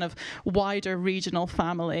 So the kind of wider regional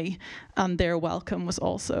family and their welcome was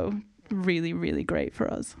also really, really great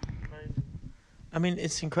for us. I mean,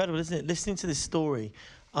 it's incredible, isn't it? Listening to this story,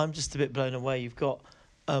 I'm just a bit blown away. You've got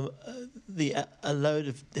a load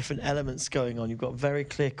of different elements going on. You've got very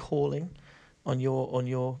clear calling on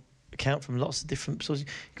your account from lots of different sources.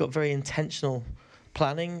 You've got very intentional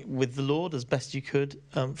planning with the Lord as best you could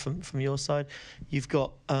from your side. You've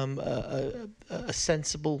got a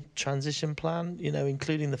sensible transition plan,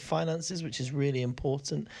 including the finances, which is really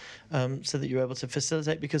important, so that you're able to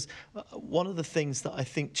facilitate. Because one of the things that I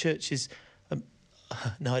think churches,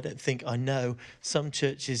 I know some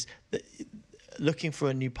churches that looking for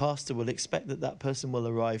a new pastor will expect that person will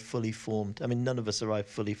arrive fully formed. I mean, none of us arrive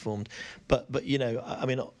fully formed, but I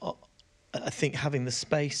think having the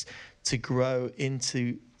space to grow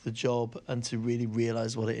into the job and to really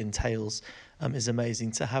realise what it entails is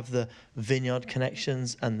amazing. To have the vineyard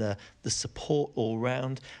connections and the support all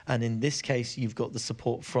round, and in this case, you've got the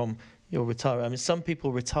support from your retiree. I mean, some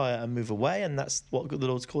people retire and move away, and that's what the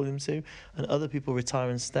Lord's calling them to, and other people retire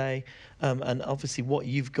and stay. And obviously, what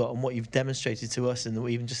you've got and what you've demonstrated to us, and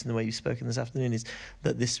even just in the way you've spoken this afternoon, is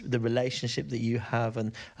that the relationship that you have,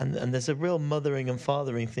 and there's a real mothering and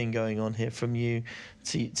fathering thing going on here from you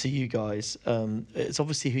to you guys. It's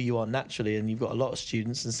obviously who you are naturally, and you've got a lot of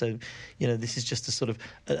students, and so this is just a sort of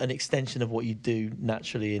an extension of what you do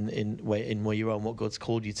naturally in where you are and what God's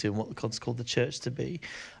called you to and what God's called the church to be.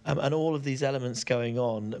 And all of these elements going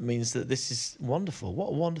on means that this is wonderful. What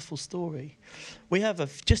a wonderful story. We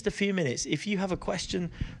have just a few minutes. If you have a question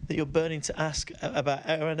that you're burning to ask about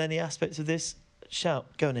around any aspects of this,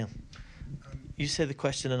 shout. Go, Neil. You say the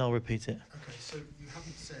question and I'll repeat it. Okay, so you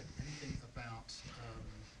haven't said anything about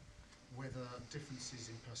whether differences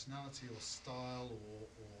in personality or style or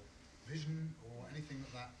vision or anything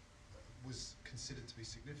that was considered to be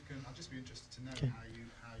significant. I'd just be interested to know how you.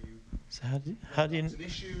 So how do you? Was an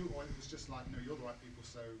issue, or it was just like, no, you're the right people,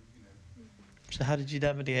 so So how did you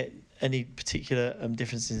navigate any particular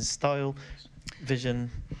differences in style, vision?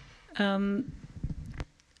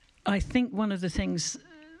 I think one of the things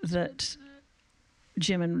that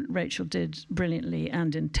Jim and Rachel did brilliantly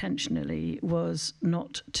and intentionally was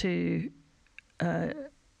not to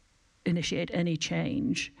initiate any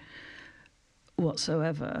change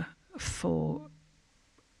whatsoever for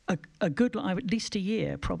a good, at least a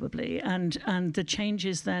year probably, and the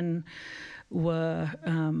changes then were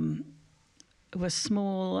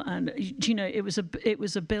small, and it was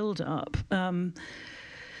a build up. I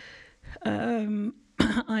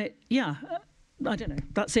don't know.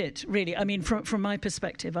 That's it, really. I mean, from my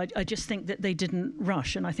perspective, I just think that they didn't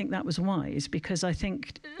rush, and I think that was wise, because I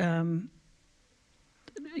think,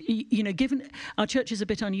 given our church is a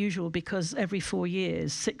bit unusual because every 4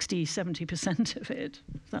 years, 60-70% of it,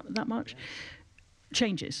 that much,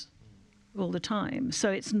 changes all the time. So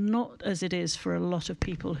it's not as it is for a lot of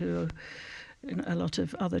people who are in a lot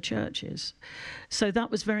of other churches. So that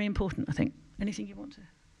was very important, I think. Anything you want to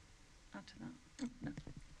add to that? No.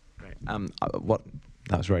 Great.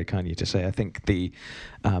 That was very kind of you to say. I think the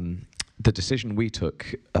decision we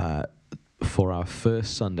took for our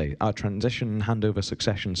first Sunday, our transition handover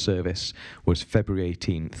succession service was February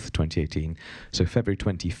 18th, 2018. So February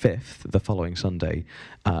 25th, the following Sunday,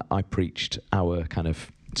 I preached our kind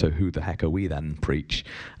of So Who the Heck Are We Then preach,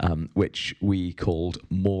 which we called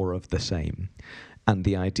More of the Same. And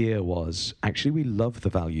the idea was, actually, we love the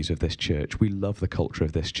values of this church. We love the culture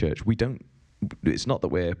of this church. It's not that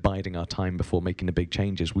we're biding our time before making the big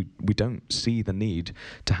changes. We don't see the need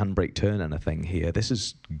to handbrake turn anything here. This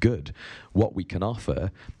is good. What we can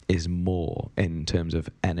offer is more in terms of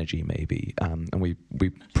energy, maybe. And we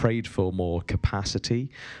prayed for more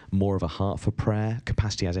capacity, more of a heart for prayer,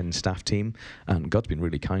 capacity as in staff team. And God's been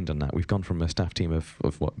really kind on that. We've gone from a staff team of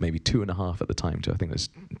what, maybe 2.5 at the time to I think there's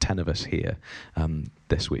 10 of us here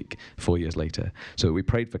this week, 4 years later. So we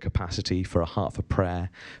prayed for capacity, for a heart for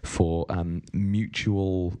prayer, for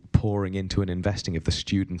mutual pouring into and investing of the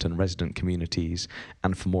student and resident communities,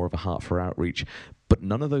 and for more of a heart for outreach. But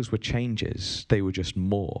none of those were changes. They were just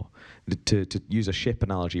more. To use a ship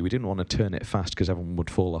analogy, we didn't want to turn it fast because everyone would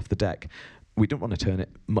fall off the deck. We didn't want to turn it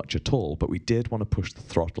much at all, but we did want to push the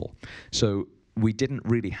throttle. So we didn't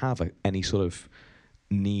really have any sort of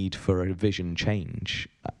need for a vision change,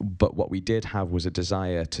 but what we did have was a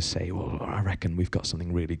desire to say, well, I reckon we've got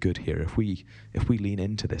something really good here. If we lean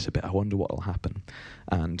into this a bit, I wonder what will happen.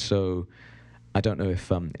 And so I don't know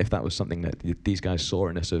if that was something that these guys saw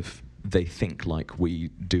in us, of they think like we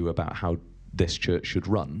do about how this church should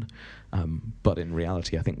run, but in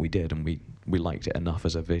reality I think we did, and we liked it enough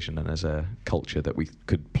as a vision and as a culture that we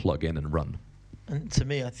could plug in and run. And to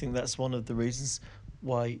me, I think that's one of the reasons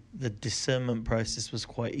why the discernment process was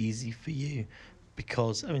quite easy for you.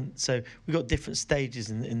 Because, I mean, so we've got different stages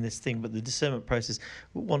in this thing, but the discernment process,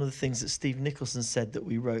 one of the things that Steve Nicholson said that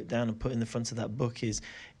we wrote down and put in the front of that book is,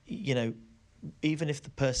 you know, even if the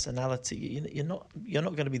personality, you're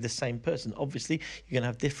not going to be the same person. Obviously, you're going to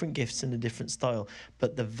have different gifts and a different style,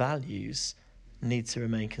 but the values need to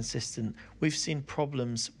remain consistent. We've seen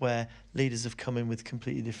problems where leaders have come in with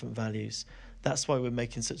completely different values. That's why we're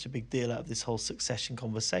making such a big deal out of this whole succession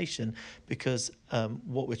conversation, because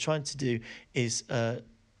what we're trying to do is,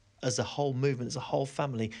 as a whole movement, as a whole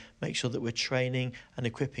family, make sure that we're training and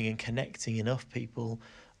equipping and connecting enough people.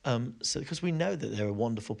 So because we know that there are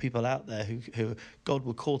wonderful people out there who God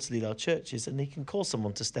will call to lead our churches, and he can call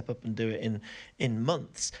someone to step up and do it in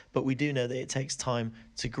months. But we do know that it takes time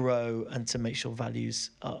to grow and to make sure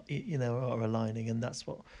values are aligning, and that's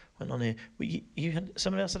what went on here. You had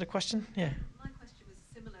somebody else had a question? Yeah. My question was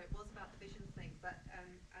similar. It was about the vision thing, but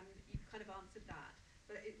and you've kind of answered that.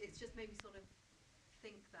 But it's just made me sort of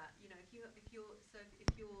think that, you know, if you're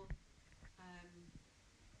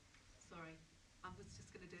sorry, I was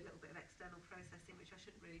just going to do a little bit of external processing, which I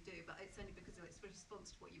shouldn't really do, but it's only because it's a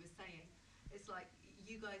response to what you were saying. It's like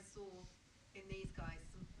you guys saw in these guys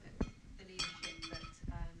the leadership that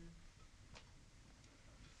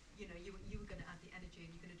you know, you were going to add the energy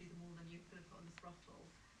and you're going to do the more than you were going to put on the throttle.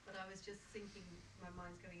 But I was just thinking, my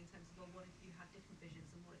mind's going in terms of, well, what if you had different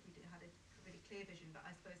visions, and what if you had a really clear vision? But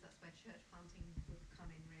I suppose that's where church planting would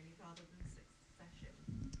come in, really, rather than succession.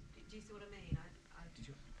 Do you see what I mean?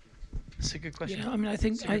 That's a good question. Yeah, I mean, I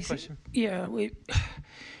think yeah, we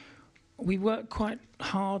worked quite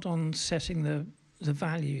hard on setting the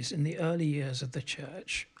values in the early years of the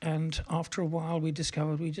church, and after a while we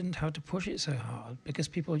discovered we didn't have to push it so hard because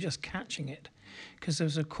people were just catching it, because there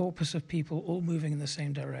was a corpus of people all moving in the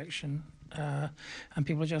same direction, and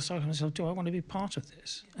people are just asking themselves, do I want to be part of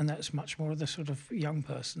this? And that's much more of the sort of young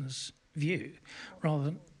person's view, rather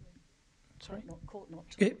than Court not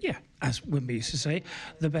taught. yeah, as Wimby used to say,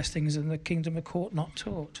 the best things in the kingdom are caught, not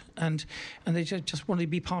taught, and they just wanted to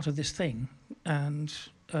be part of this thing, and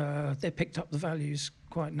they picked up the values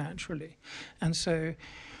quite naturally. And so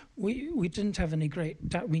we didn't have any great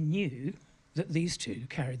doubt. We knew that these two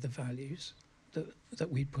carried the values that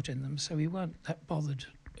we'd put in them, so we weren't that bothered.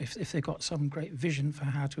 If they got some great vision for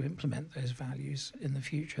how to implement those values in the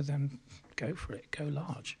future, then go for it, go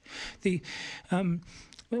large. The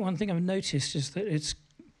one thing I've noticed is that it's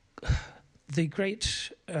the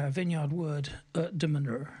great vineyard word,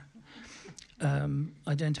 demeanor,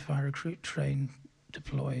 identify, recruit, train,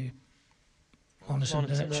 deploy, monitor,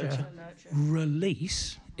 nurture.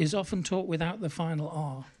 Release is often taught without the final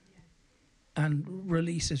R, and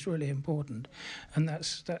release is really important, and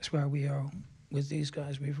that's where we are with these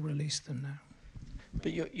guys. We've released them now.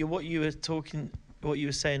 But what you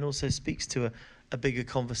were saying also speaks to a bigger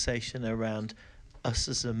conversation around us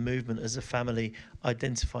as a movement, as a family,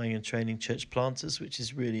 identifying and training church planters, which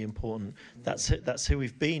is really important. That's who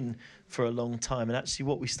we've been for a long time. And actually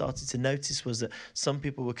what we started to notice was that some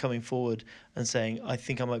people were coming forward and saying, I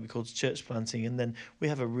think I might be called to church planting. And then we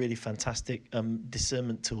have a really fantastic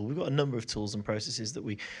discernment tool. We've got a number of tools and processes that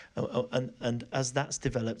we, and as that's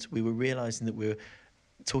developed, we were realizing that we were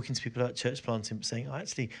talking to people about church planting, saying,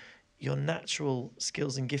 actually, your natural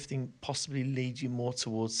skills and gifting possibly lead you more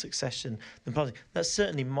towards succession than planting. That's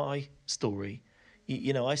certainly my story.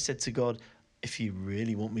 You know, I said to God, if you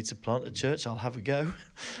really want me to plant a church, I'll have a go.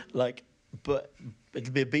 But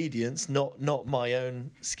it'll be obedience, not my own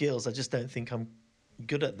skills. I just don't think I'm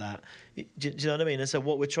good at that. Do you know what I mean? And so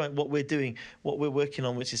what we're doing, what we're working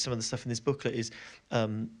on, which is some of the stuff in this booklet, is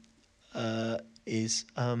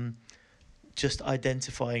just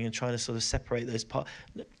identifying and trying to sort of separate those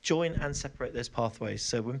join and separate those pathways.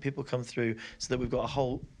 So when people come through, so that we've got a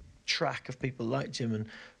whole track of people like Jim and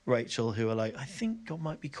Rachel who are like, I think God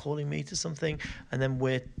might be calling me to something, and then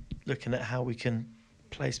we're looking at how we can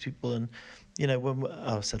place people. And you know,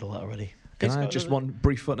 I've said all that already. Can I just one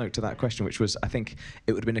brief footnote to that question, which was, I think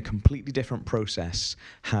it would have been a completely different process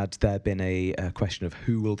had there been a question of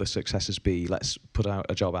who will the successors be. Let's put out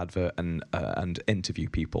a job advert and interview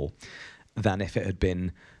people, than if it had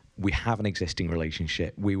been, we have an existing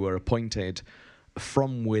relationship. We were appointed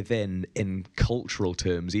from within in cultural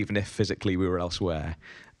terms, even if physically we were elsewhere.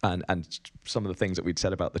 and some of the things that we'd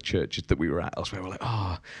said about the churches that we were at elsewhere, we're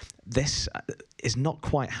like, this is not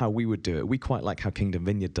quite how we would do it. We quite like how Kingdom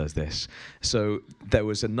Vineyard does this. So there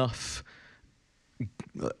was enough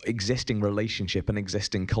existing relationship and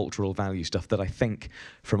existing cultural value stuff that I think,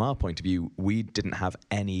 from our point of view, we didn't have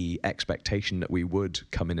any expectation that we would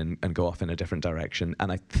come in and go off in a different direction.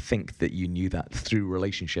 And I think that you knew that through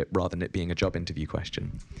relationship rather than it being a job interview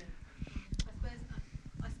question. Yeah.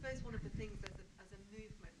 I suppose one of the things as a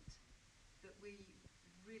movement that we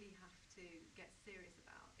really have to get serious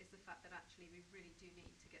about is the fact that actually we really do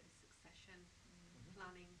need to get the succession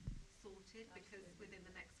planning sorted, because within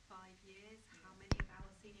the next 5 years, how many of our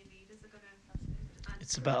senior leaders are going to?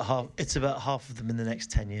 It's about half. It's about half of them in the next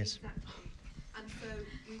 10 years. Exactly. And so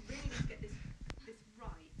we really need to get this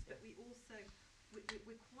right. But we also we're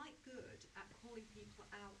quite good at calling people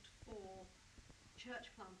out for church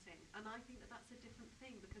planting, and I think that that's a different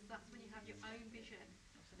thing, because that's when you have your own vision.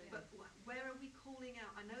 But where are we calling out?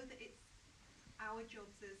 I know that it's our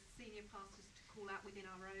jobs as senior pastors to call out within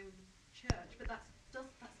our own church, but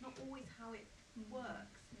that's not always how it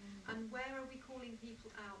works. And where are we calling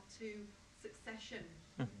people out to succession?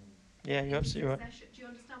 Yeah, you're absolutely right. Do you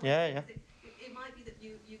understand? Yeah. It might be that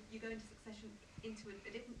you go into succession into a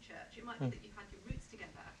different church. It might be that you've had your roots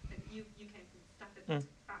together. And you came from Stafford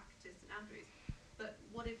back to St Andrews. But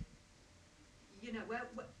what if, where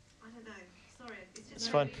I don't know. Sorry, it's just. It's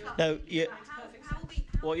fine. No, yeah. How are we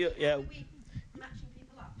matching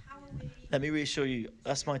people up? How are we? Let me reassure you,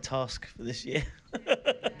 that's my task for this year.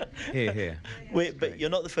 Here. But you're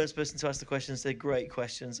not the first person to ask the questions. They're great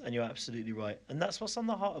questions, and you're absolutely right. And that's what's on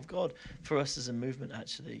the heart of God for us as a movement,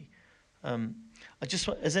 actually.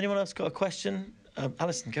 Has anyone else got a question?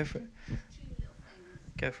 Alison, go for it. Two little things.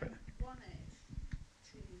 Go for it. One is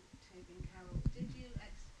to Toby and Carol. Did you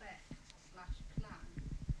expect/plan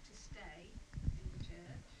to stay in the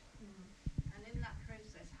church? And in that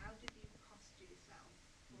process, how did you posture yourself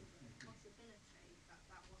for the possibility that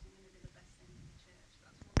wasn't going to be the best thing for the church?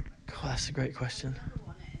 That's one question. God, that's a great question. Another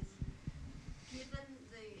one is, given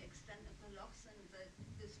the extent of the loss and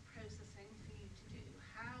this processing for you to do,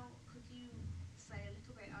 how could you say a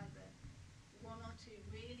little bit, either one or two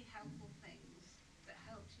really helpful things that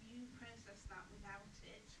helped you process that without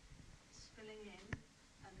it spilling in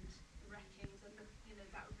and wrecking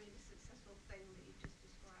that really successful thing that you just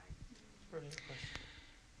described? Brilliant question.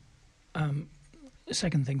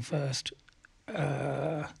 Second thing first,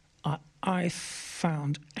 I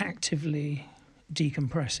found actively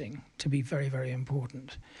decompressing to be very, very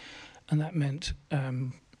important. And that meant,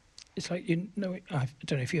 it's like, I don't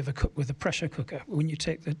know if you ever cook with a pressure cooker. When you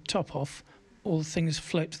take the top off, all the things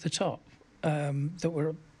float to the top that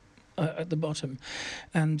were at the bottom.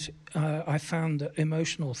 And I found that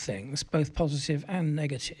emotional things, both positive and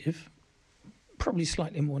negative, probably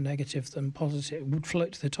slightly more negative than positive, would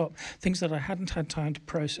float to the top. Things that I hadn't had time to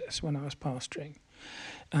process when I was pastoring.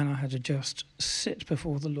 And I had to just sit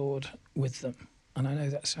before the Lord with them. And I know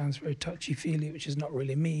that sounds very touchy-feely, which is not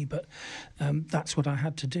really me, but that's what I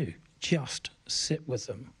had to do. Just sit with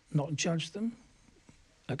them, not judge them,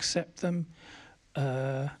 accept them,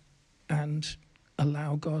 and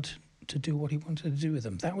allow God to do what he wanted to do with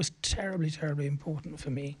them. That was terribly, terribly important for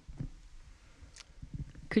me.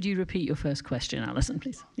 Could you repeat your first question, Alison,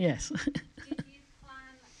 please? Yes. Did you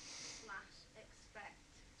plan/expect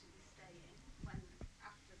to be staying when you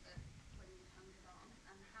handed on,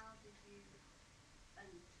 and how did you, and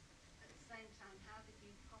at the same time, how did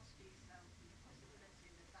you posture yourself for the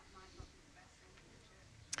possibility that might not be the best thing for the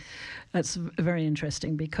church? That's very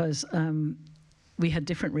interesting, because we had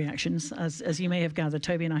different reactions. As you may have gathered,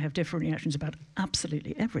 Toby and I have different reactions about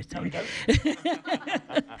absolutely everything. No, we don't.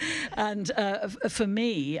 And for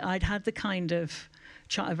me, I'd had the kind of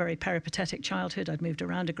a very peripatetic childhood. I'd moved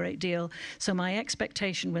around a great deal. So my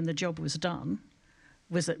expectation when the job was done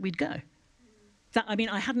was that we'd go.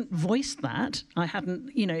 I hadn't voiced that. I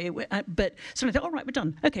hadn't, but somebody thought, all right, we're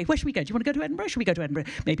done. Okay, where should we go? Do you want to go to Edinburgh? Should we go to Edinburgh?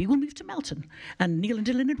 Maybe we'll move to Melton. And Neil and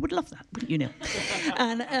Dylan would love that, wouldn't you, Neil?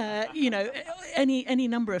 And, any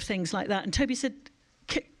number of things like that. And Toby said,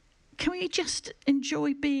 can we just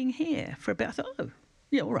enjoy being here for a bit? I thought, oh,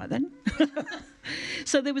 yeah, all right then.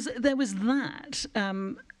 So there was that,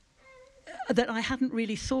 that I hadn't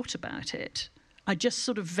really thought about it. I just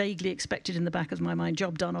sort of vaguely expected in the back of my mind,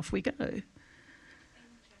 job done, off we go.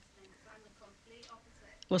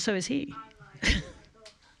 Well, so is he.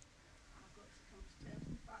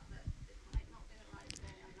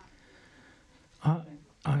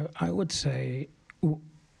 I would say,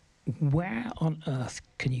 where on earth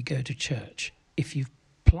can you go to church if you've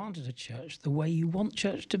planted a church the way you want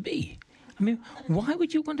church to be? I mean, why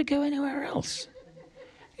would you want to go anywhere else?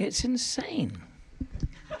 It's insane.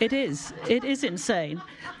 It is insane.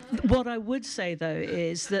 What I would say, though,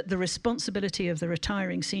 is that the responsibility of the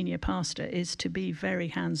retiring senior pastor is to be very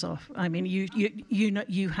hands-off. I mean, you know,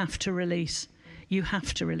 you have to release. You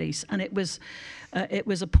have to release. And it was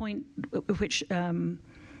a point which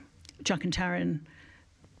Chuck and Taryn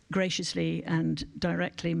graciously and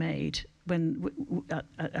directly made when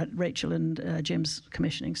at Rachel and Jim's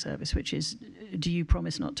commissioning service, which is, do you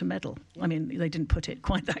promise not to meddle? I mean, they didn't put it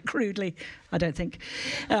quite that crudely, I don't think.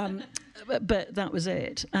 But that was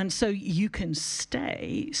it. And so you can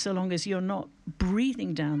stay so long as you're not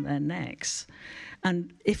breathing down their necks.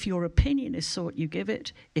 And if your opinion is sought, you give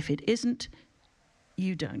it. If it isn't,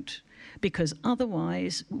 you don't. Because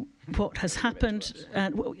otherwise, what has happened,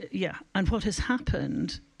 and what has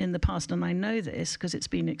happened in the past, and I know this because it's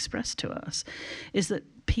been expressed to us, is that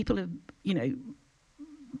people have, you know,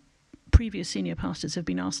 previous senior pastors have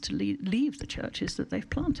been asked to leave the churches that they've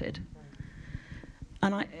planted.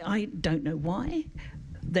 And I don't know why.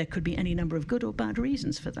 There could be any number of good or bad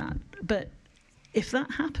reasons for that. But if that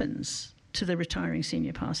happens to the retiring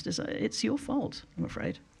senior pastors, it's your fault, I'm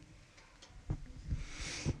afraid.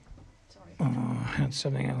 Oh, I had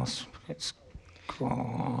something else. It's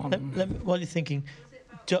gone. While you're thinking,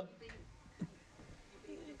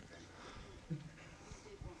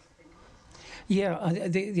 yeah,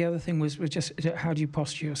 the other thing was just how do you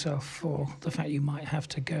posture yourself for the fact you might have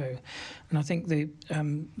to go? And I think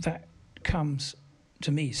that comes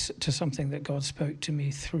to me to something that God spoke to me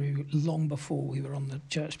through long before we were on the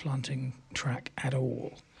church planting track at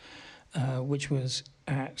all, which was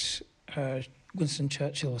at Winston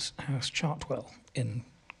Churchill's house, Chartwell, in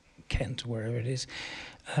Kent, wherever it is.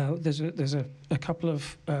 There's a couple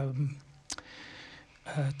of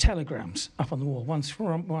telegrams up on the wall.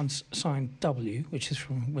 One's signed W, which is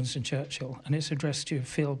from Winston Churchill, and it's addressed to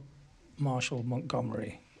Field Marshal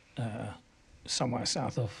Montgomery, somewhere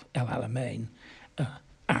south of El Alamein,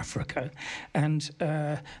 Africa, and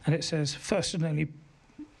it says, first and only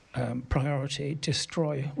priority,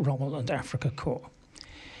 destroy Rommel and Afrika Korps.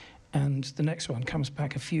 And the next one comes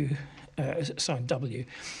back signed W,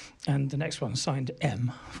 and the next one signed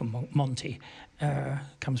M from Monty,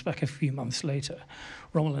 comes back a few months later.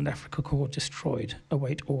 Rommel and Afrika Korps destroyed,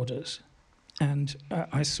 await orders. And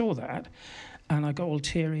I saw that, and I got all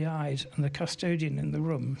teary-eyed, and the custodian in the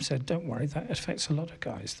room said, don't worry, that affects a lot of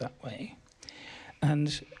guys that way.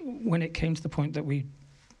 And when it came to the point that we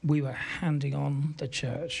were handing on the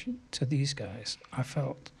church to these guys, I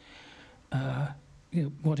felt,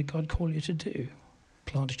 what did God call you to do?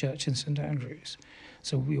 Plant a church in St Andrews.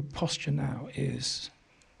 So your posture now is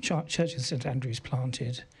church in St Andrews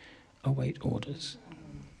planted, await orders.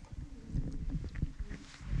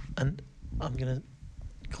 And I'm going to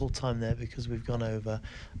call time there because we've gone over.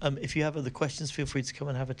 If you have other questions, feel free to come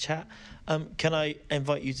and have a chat. Can I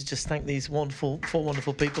invite you to just thank these four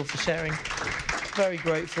wonderful people for sharing? Very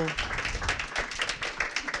grateful.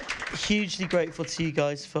 Hugely grateful to you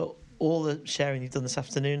guys for all the sharing you've done this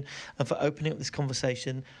afternoon and for opening up this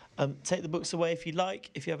conversation. Take the books away if you like.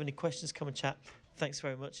 If you have any questions, come and chat. Thanks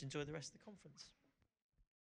very much. Enjoy the rest of the conference.